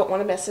 I don't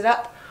want to mess it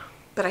up,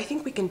 but I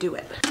think we can do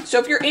it. So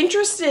if you're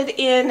interested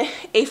in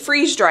a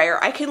freeze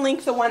dryer, I can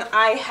link the one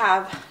I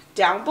have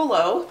down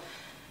below.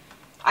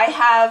 I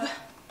have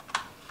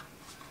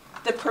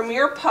the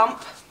Premier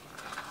Pump.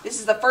 This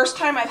is the first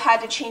time I've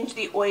had to change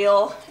the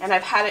oil, and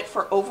I've had it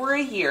for over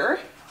a year,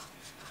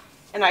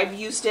 and I've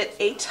used it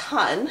a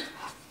ton.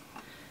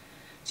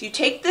 So you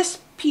take this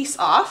piece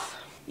off.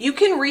 You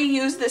can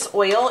reuse this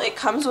oil. It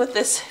comes with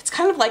this, it's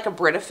kind of like a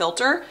Brita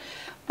filter,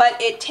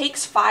 but it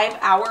takes 5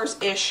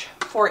 hours-ish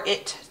for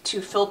it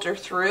to filter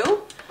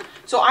through.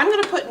 So I'm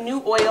gonna put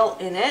new oil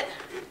in it.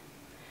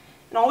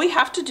 And all we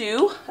have to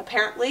do,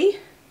 apparently,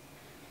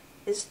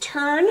 is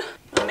turn,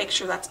 I'll make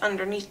sure that's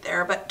underneath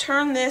there, but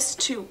turn this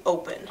to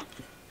open.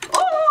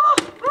 Oh,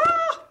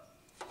 ah!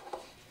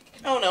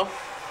 Oh no,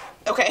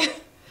 okay.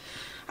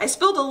 I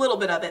spilled a little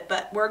bit of it,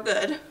 but we're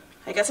good.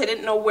 I guess I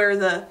didn't know where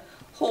the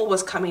hole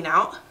was coming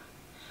out.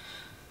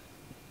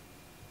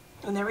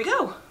 And there we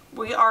go.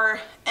 We are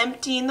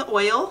emptying the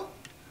oil.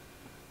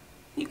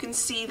 You can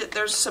see that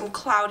there's some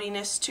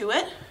cloudiness to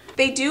it.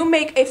 They do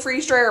make a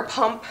freeze dryer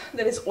pump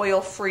that is oil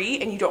free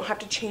and you don't have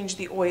to change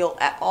the oil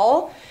at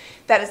all.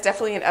 That is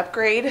definitely an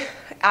upgrade.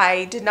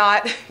 I did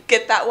not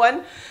get that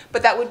one,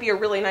 but that would be a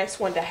really nice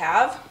one to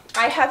have.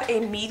 I have a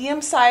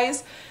medium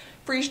size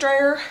freeze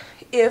dryer.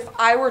 If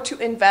I were to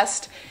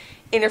invest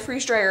in a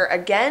freeze dryer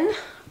again,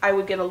 I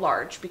would get a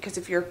large, because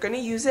if you're gonna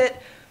use it,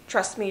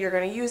 trust me, you're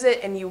gonna use it,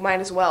 and you might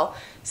as well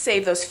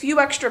save those few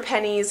extra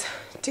pennies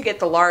to get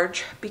the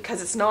large,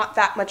 because it's not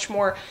that much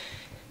more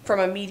from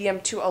a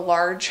medium to a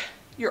large.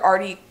 You're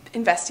already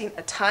investing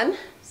a ton,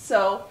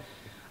 so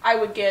I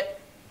would get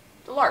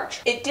the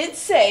large. It did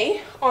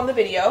say on the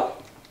video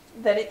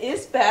that it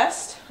is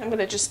best, I'm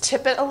gonna just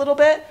tip it a little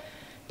bit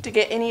to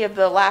get any of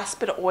the last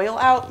bit of oil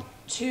out,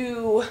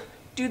 to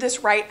do this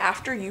right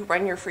after you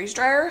run your freeze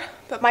dryer.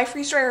 But my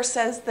freeze dryer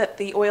says that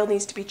the oil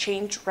needs to be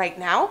changed right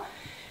now,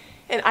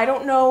 and I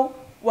don't know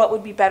what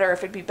would be better, if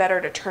it'd be better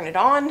to turn it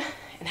on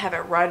and have it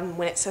run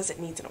when it says it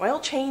needs an oil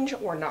change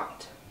or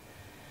not.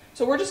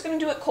 So we're just gonna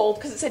do it cold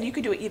because it said you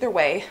could do it either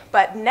way.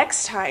 But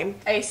next time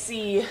I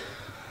see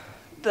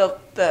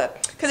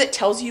because it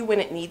tells you when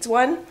it needs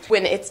one,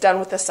 when it's done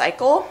with the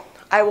cycle,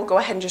 I will go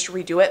ahead and just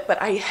redo it.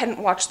 But I hadn't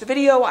watched the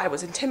video, I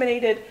was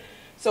intimidated,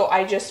 so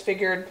I just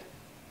figured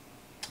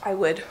I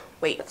would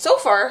wait. But so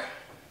far,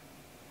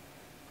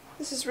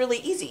 this is really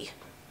easy.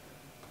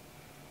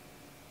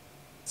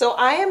 So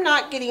I am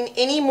not getting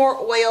any more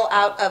oil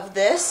out of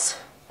this.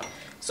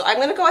 So I'm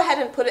gonna go ahead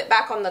and put it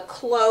back on the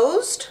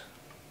closed,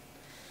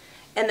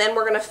 and then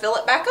we're gonna fill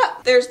it back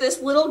up. There's this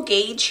little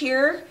gauge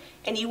here,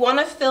 and you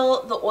wanna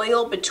fill the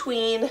oil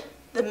between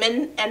the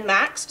min and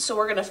max, so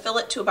we're gonna fill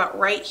it to about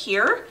right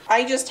here.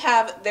 I just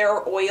have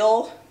their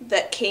oil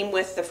that came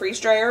with the freeze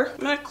dryer. I'm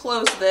gonna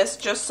close this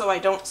just so I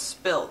don't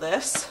spill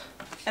this.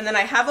 And then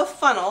I have a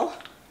funnel,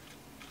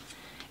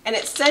 and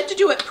it's said to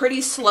do it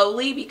pretty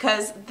slowly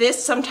because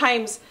this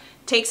sometimes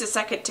takes a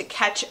second to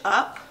catch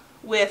up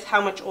with how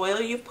much oil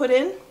you've put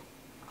in.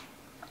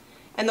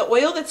 And the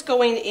oil that's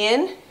going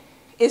in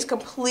is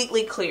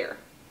completely clear.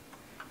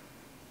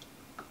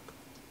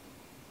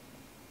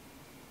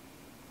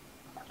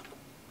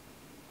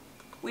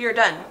 We are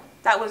done.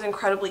 That was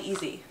incredibly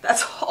easy.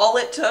 That's all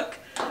it took.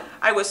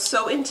 I was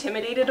so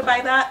intimidated by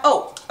that.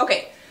 Oh,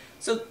 okay.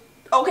 So,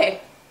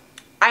 okay.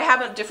 I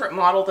have a different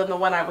model than the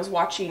one I was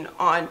watching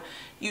on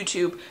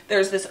YouTube.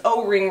 There's this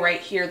O-ring right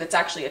here that's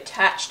actually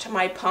attached to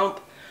my pump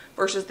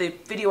versus the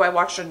video I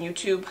watched on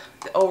YouTube.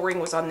 The O-ring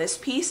was on this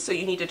piece, so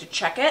you needed to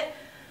check it.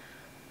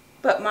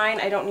 But mine,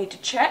 I don't need to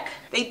check.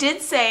 They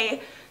did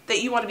say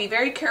that you want to be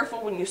very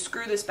careful when you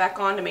screw this back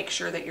on to make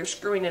sure that you're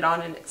screwing it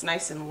on and it's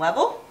nice and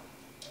level,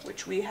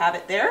 which we have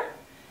it there.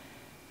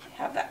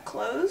 Have that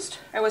closed.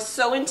 I was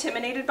so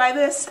intimidated by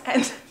this,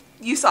 and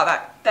you saw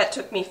that. That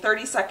took me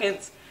 30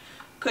 seconds.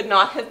 Could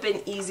not have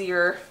been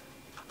easier.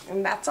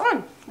 And that's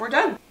on. We're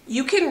done.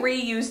 You can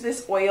reuse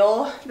this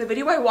oil. The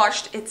video I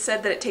watched, it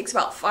said that it takes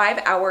about 5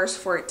 hours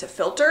for it to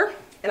filter,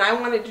 and I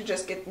wanted to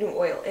just get new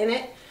oil in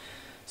it.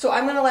 So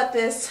I'm gonna let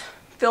this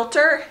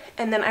filter,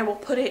 and then I will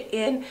put it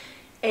in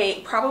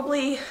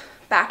probably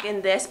back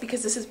in this,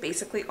 because this is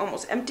basically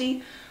almost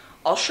empty.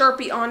 I'll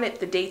Sharpie on it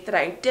the date that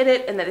I did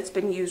it and that it's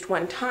been used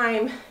one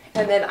time,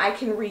 and then I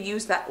can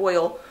reuse that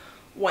oil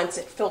once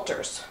it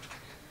filters.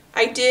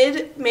 I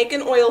did make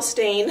an oil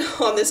stain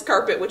on this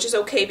carpet, which is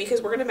okay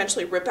because we're going to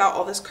eventually rip out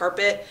all this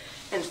carpet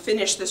and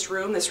finish this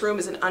room. This room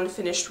is an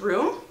unfinished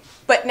room.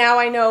 But now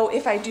I know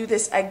if I do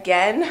this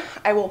again,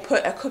 I will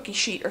put a cookie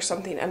sheet or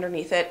something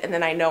underneath it, and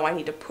then I know I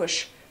need to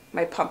push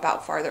my pump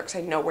out farther because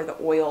I know where the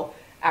oil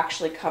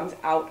actually comes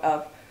out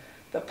of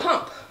the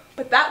pump.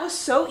 But that was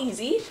so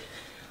easy.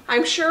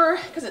 I'm sure,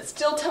 because it's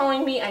still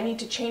telling me I need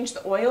to change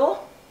the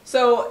oil.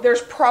 So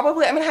there's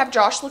probably, I'm going to have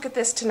Josh look at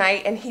this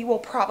tonight, and he will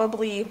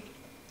probably,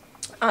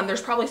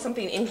 there's probably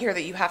something in here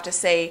that you have to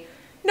say,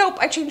 nope,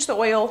 I changed the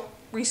oil,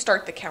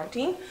 restart the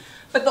counting.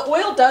 But the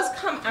oil does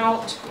come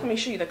out, let me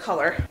show you the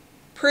color,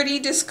 pretty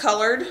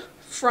discolored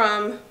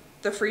from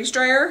the freeze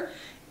dryer.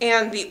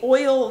 And the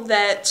oil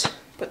that,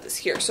 put this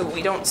here so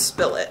we don't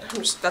spill it.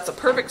 That's a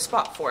perfect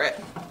spot for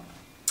it.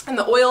 And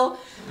the oil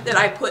that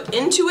I put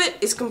into it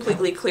is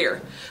completely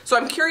clear. So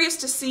I'm curious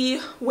to see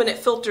when it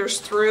filters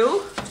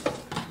through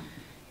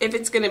if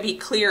it's going to be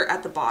clear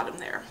at the bottom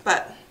there,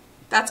 but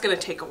that's going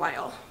to take a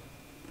while.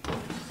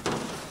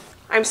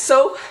 I'm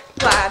so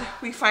glad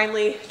we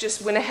finally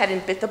just went ahead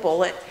and bit the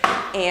bullet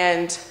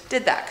and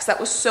did that, because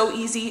that was so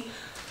easy.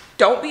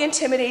 Don't be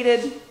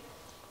intimidated.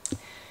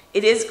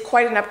 It is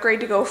quite an upgrade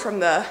to go from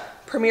the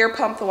Premier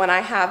pump, the one I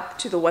have,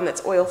 to the one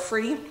that's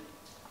oil-free.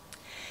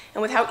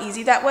 And with how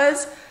easy that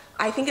was,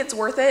 I think it's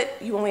worth it.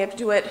 You only have to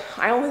do it,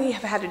 I only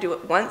have had to do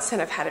it once,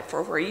 and I've had it for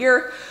over a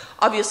year.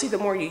 Obviously, the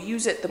more you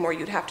use it, the more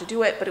you'd have to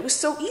do it, but it was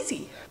so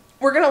easy.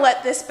 We're gonna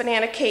let this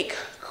banana cake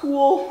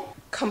cool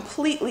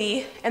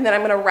completely, and then I'm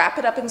gonna wrap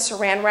it up in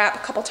saran wrap a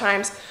couple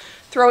times,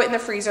 throw it in the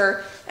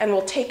freezer, and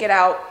we'll take it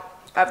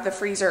out of the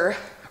freezer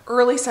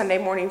early Sunday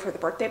morning for the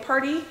birthday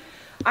party.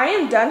 I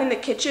am done in the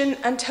kitchen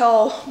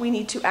until we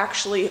need to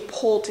actually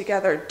pull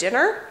together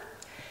dinner.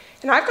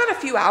 And I've got a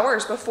few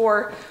hours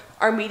before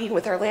our meeting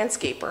with our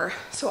landscaper.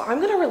 So I'm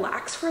gonna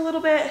relax for a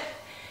little bit,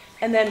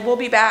 and then we'll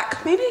be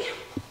back. Maybe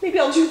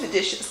I'll do the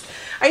dishes.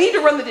 I need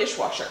to run the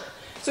dishwasher.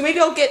 So maybe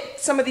I'll get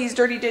some of these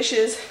dirty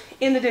dishes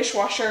in the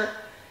dishwasher.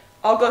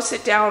 I'll go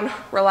sit down,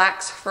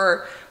 relax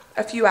for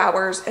a few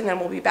hours, and then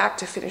we'll be back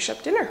to finish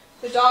up dinner.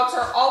 The dogs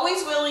are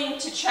always willing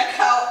to check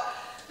out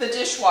the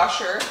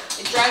dishwasher.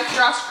 It drives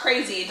Josh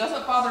crazy. It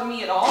doesn't bother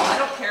me at all. I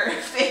don't care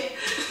if they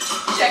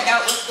check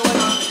out what's going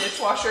on in the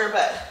dishwasher,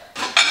 but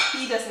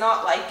he does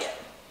not like it.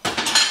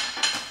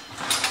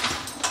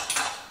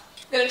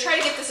 I'm gonna try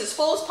to get this as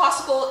full as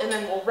possible, and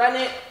then we'll run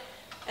it,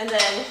 and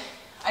then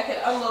I can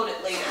unload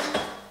it later.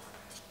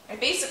 I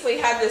basically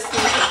had this thing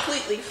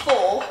completely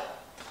full.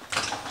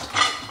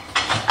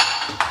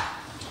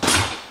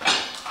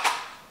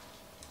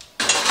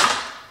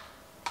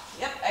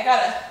 Yep, I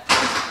gotta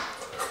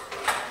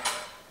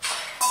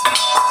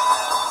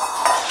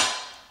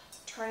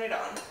turn it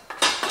on.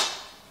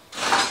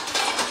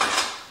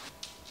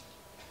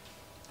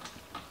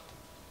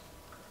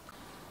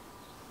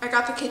 I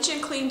got the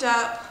kitchen cleaned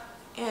up,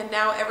 and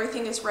now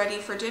everything is ready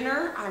for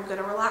dinner. I'm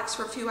gonna relax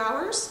for a few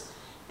hours,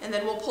 and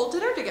then we'll pull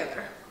dinner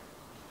together.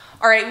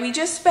 All right, we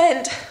just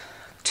spent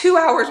 2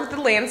 hours with the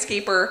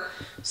landscaper.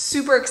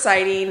 Super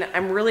exciting.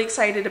 I'm really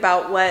excited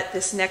about what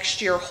this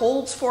next year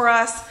holds for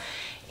us.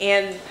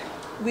 And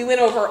we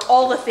went over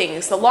all the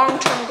things, the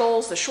long-term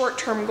goals, the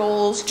short-term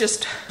goals.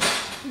 Just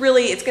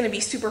really, it's gonna be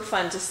super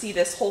fun to see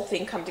this whole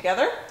thing come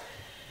together.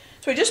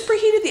 So I just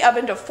preheated the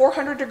oven to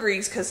 400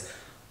 degrees because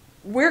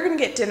we're gonna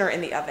get dinner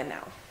in the oven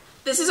now.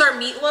 This is our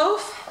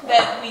meatloaf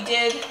that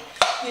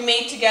we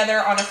made together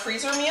on a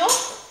freezer meal.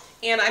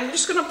 And I'm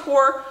just gonna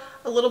pour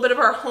a little bit of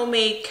our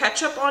homemade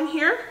ketchup on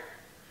here.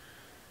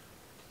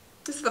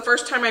 This is the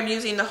first time I'm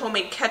using the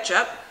homemade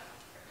ketchup.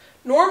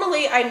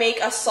 Normally I make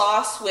a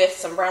sauce with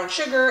some brown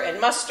sugar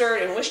and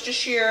mustard and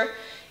Worcestershire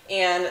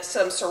and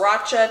some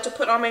sriracha to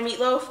put on my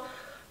meatloaf,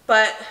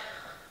 but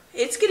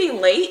it's getting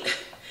late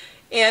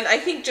and I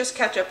think just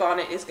ketchup on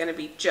it is gonna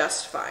be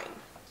just fine.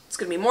 It's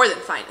gonna be more than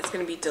fine, it's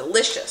gonna be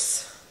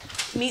delicious.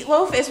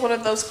 Meatloaf is one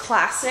of those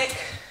classic,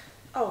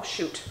 oh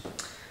shoot.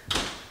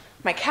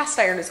 My cast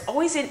iron is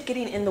always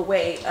getting in the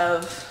way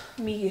of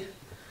me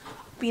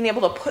being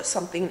able to put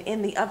something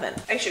in the oven.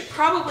 I should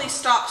probably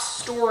stop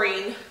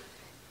storing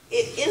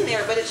it in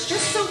there, but it's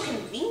just so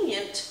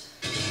convenient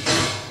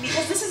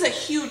because this is a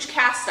huge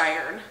cast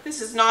iron.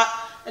 This is not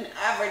an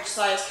average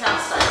size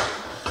cast iron.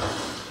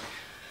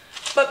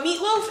 But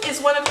meatloaf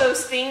is one of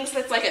those things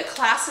that's like a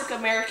classic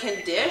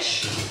American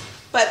dish,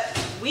 but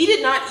We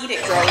did not eat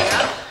it growing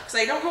up, because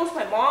I don't know if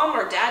my mom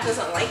or dad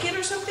doesn't like it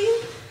or something,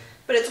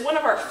 but it's one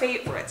of our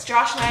favorites.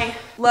 Josh and I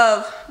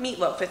love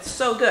meatloaf. It's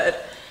so good.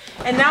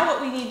 And now what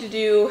we need to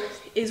do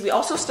is we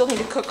also still need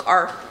to cook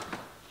our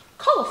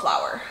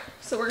cauliflower.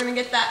 So we're gonna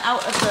get that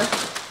out of the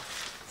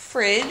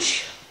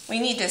fridge. We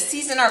need to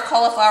season our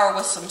cauliflower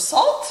with some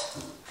salt.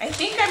 I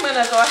think I'm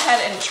gonna go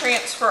ahead and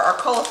transfer our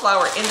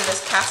cauliflower into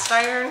this cast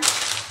iron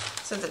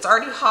since it's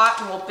already hot,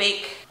 and we'll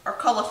bake our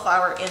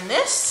cauliflower in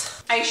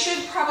this. I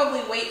should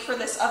probably wait for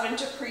this oven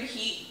to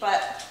preheat,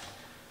 but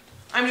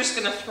I'm just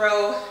gonna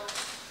throw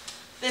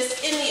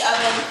this in the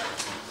oven,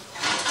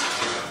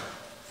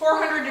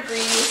 400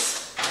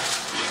 degrees,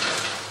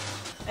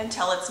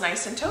 until it's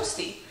nice and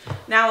toasty.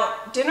 Now,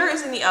 dinner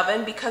is in the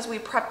oven because we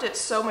prepped it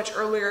so much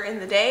earlier in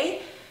the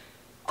day.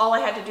 All I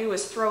had to do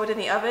was throw it in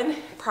the oven.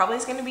 Probably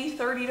is gonna be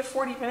 30 to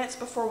 40 minutes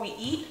before we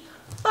eat,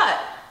 but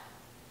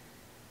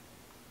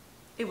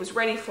it was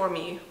ready for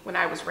me when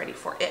I was ready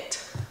for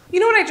it. You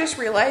know what I just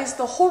realized?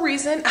 The whole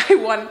reason I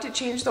wanted to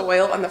change the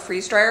oil on the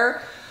freeze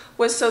dryer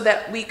was so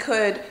that we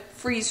could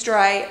freeze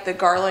dry the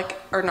garlic,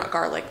 or not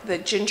garlic, the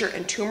ginger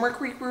and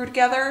turmeric we grew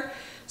together,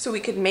 so we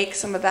could make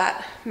some of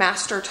that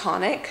master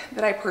tonic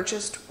that I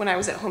purchased when I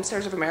was at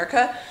Homestead of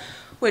America,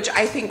 which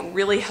I think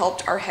really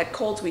helped our head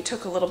colds. We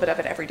took a little bit of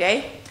it every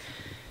day,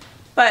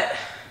 but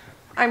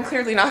I'm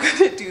clearly not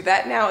gonna do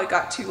that now. It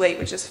got too late,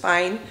 which is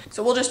fine.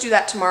 So we'll just do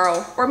that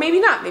tomorrow, or maybe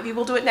not. Maybe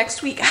we'll do it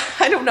next week.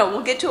 I don't know,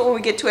 we'll get to it when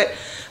we get to it.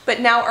 But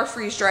now our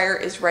freeze dryer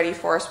is ready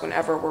for us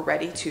whenever we're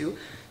ready to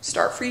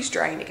start freeze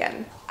drying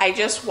again. I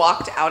just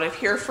walked out of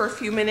here for a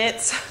few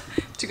minutes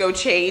to go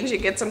change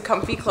and get some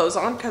comfy clothes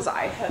on because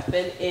I have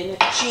been in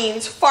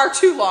jeans far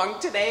too long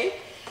today.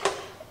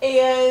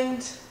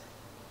 And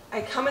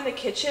I come in the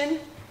kitchen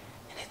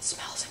and it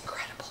smells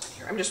incredible in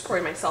here. I'm just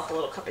pouring myself a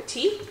little cup of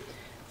tea.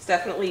 It's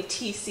definitely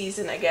tea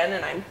season again,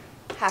 and I'm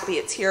happy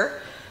it's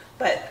here.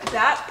 But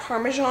that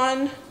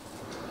Parmesan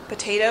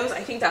potatoes,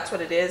 I think that's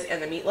what it is,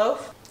 and the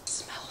meatloaf,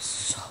 smells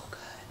so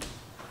good.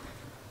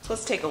 So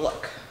let's take a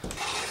look.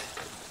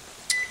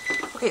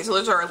 Okay, so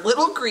those are a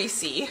little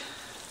greasy.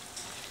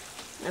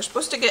 They're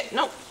supposed to get,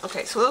 no,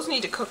 okay, so those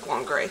need to cook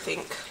longer, I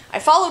think. I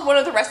followed one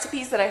of the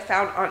recipes that I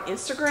found on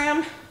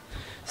Instagram,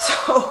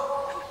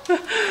 so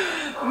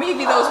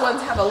maybe those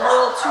ones have a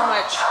little too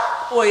much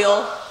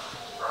oil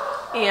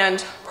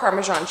and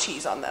Parmesan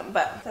cheese on them,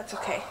 but that's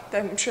okay.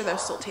 I'm sure they'll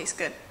still taste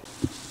good.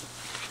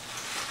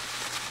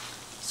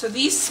 So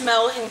these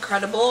smell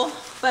incredible,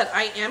 but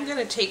I am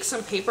gonna take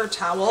some paper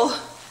towel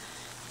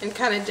and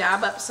kind of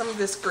dab up some of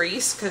this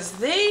grease because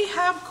they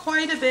have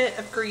quite a bit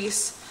of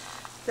grease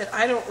that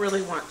I don't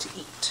really want to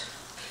eat.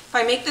 If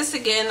I make this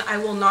again, I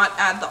will not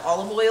add the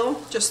olive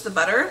oil, just the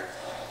butter.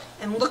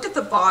 And look at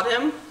the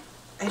bottom.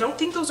 I don't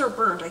think those are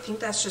burned. I think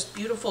that's just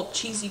beautiful,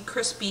 cheesy,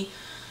 crispy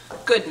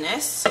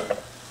goodness.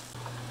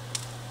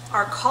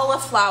 Our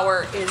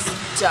cauliflower is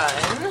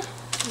done.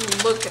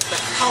 Look at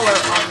the color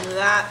on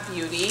that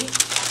beauty.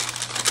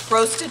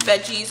 Roasted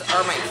veggies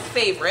are my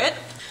favorite.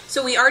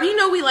 So we already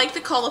know we like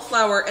the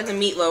cauliflower and the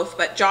meatloaf,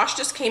 but Josh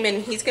just came in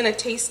and he's gonna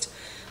taste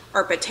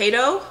our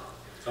potato.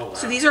 Oh, wow.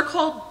 So these are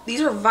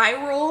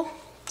viral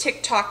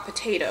TikTok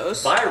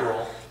potatoes.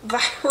 Viral?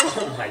 Viral.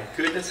 Oh my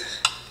goodness.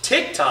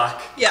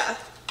 TikTok? Yeah.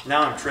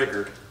 Now I'm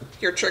triggered.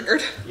 You're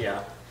triggered?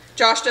 Yeah.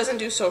 Josh doesn't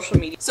do social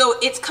media. So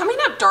it's coming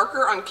up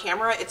darker on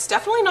camera. It's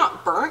definitely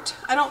not burnt,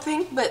 I don't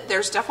think, but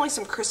there's definitely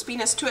some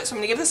crispiness to it. So I'm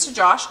gonna give this to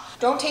Josh.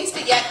 Don't taste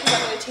it yet because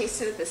I'm gonna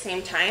taste it at the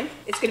same time.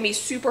 It's gonna be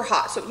super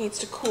hot, so it needs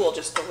to cool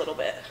just a little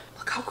bit.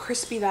 Look how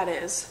crispy that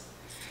is.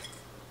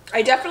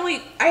 I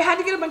had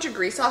to get a bunch of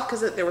grease off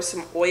because there was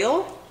some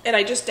oil, and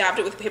I just dabbed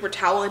it with a paper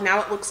towel, and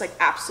now it looks like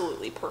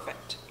absolutely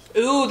perfect.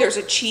 Ooh, there's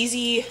a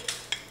cheesy,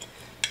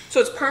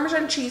 so it's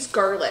Parmesan cheese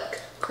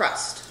garlic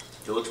crust.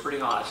 It looks pretty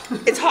hot.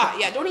 It's hot,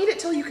 yeah. Don't eat it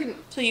till you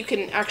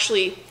can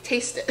actually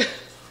taste it.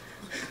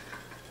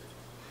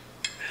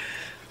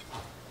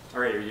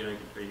 All right, are you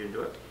gonna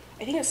do it?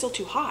 I think it's still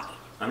too hot.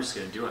 I'm just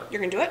gonna do it.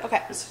 You're gonna do it?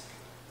 Okay.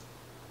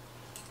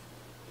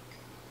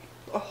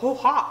 Oh,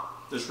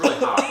 hot. It's really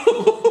hot.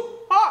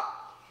 Hot.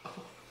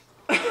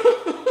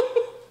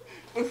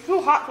 It's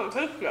too hot to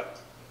taste it.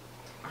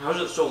 How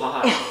is it so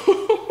hot?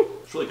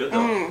 It's really good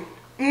though.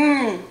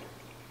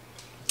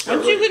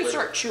 Once you can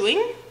start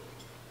chewing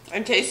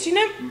and tasting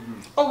it,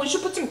 oh, we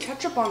should put some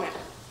ketchup on it.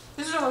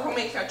 This is our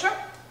homemade ketchup.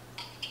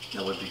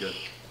 That would be good.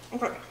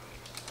 Okay.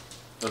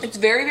 It's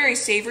very, very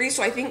savory,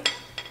 so I think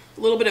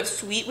a little bit of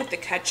sweet with the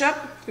ketchup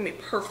is gonna be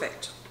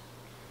perfect.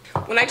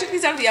 When I took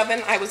these out of the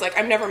oven, I was like,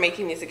 I'm never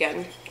making these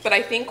again. But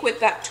I think with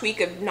that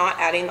tweak of not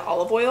adding the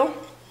olive oil,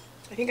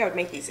 I think I would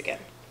make these again.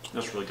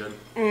 That's really good.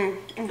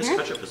 This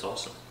ketchup is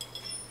awesome.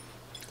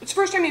 It's the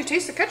first time you've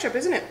tasted ketchup,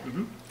 isn't it?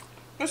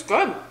 It's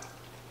good.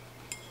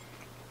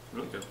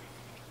 Really good.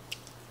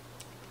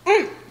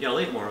 Yeah, I'll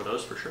eat more of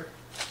those for sure.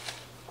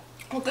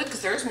 Oh, good,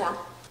 because there's more.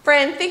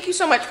 Friend, thank you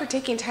so much for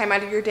taking time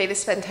out of your day to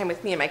spend time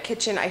with me in my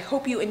kitchen. I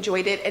hope you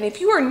enjoyed it. And if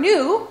you are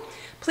new,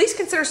 please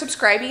consider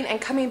subscribing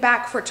and coming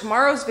back for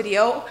tomorrow's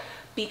video.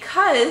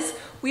 because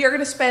we are going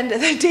to spend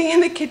the day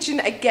in the kitchen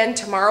again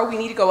tomorrow. We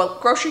need to go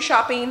grocery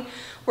shopping.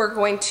 We're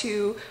going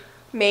to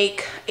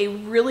make a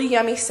really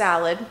yummy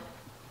salad.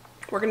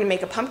 We're going to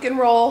make a pumpkin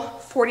roll,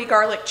 40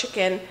 garlic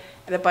chicken,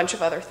 and a bunch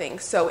of other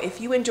things. So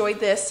if you enjoyed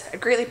this,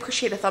 I'd greatly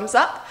appreciate a thumbs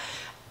up.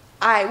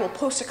 I will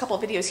post a couple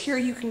videos here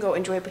you can go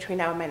enjoy between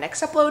now and my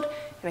next upload,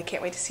 and I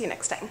can't wait to see you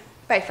next time.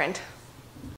 Bye, friend.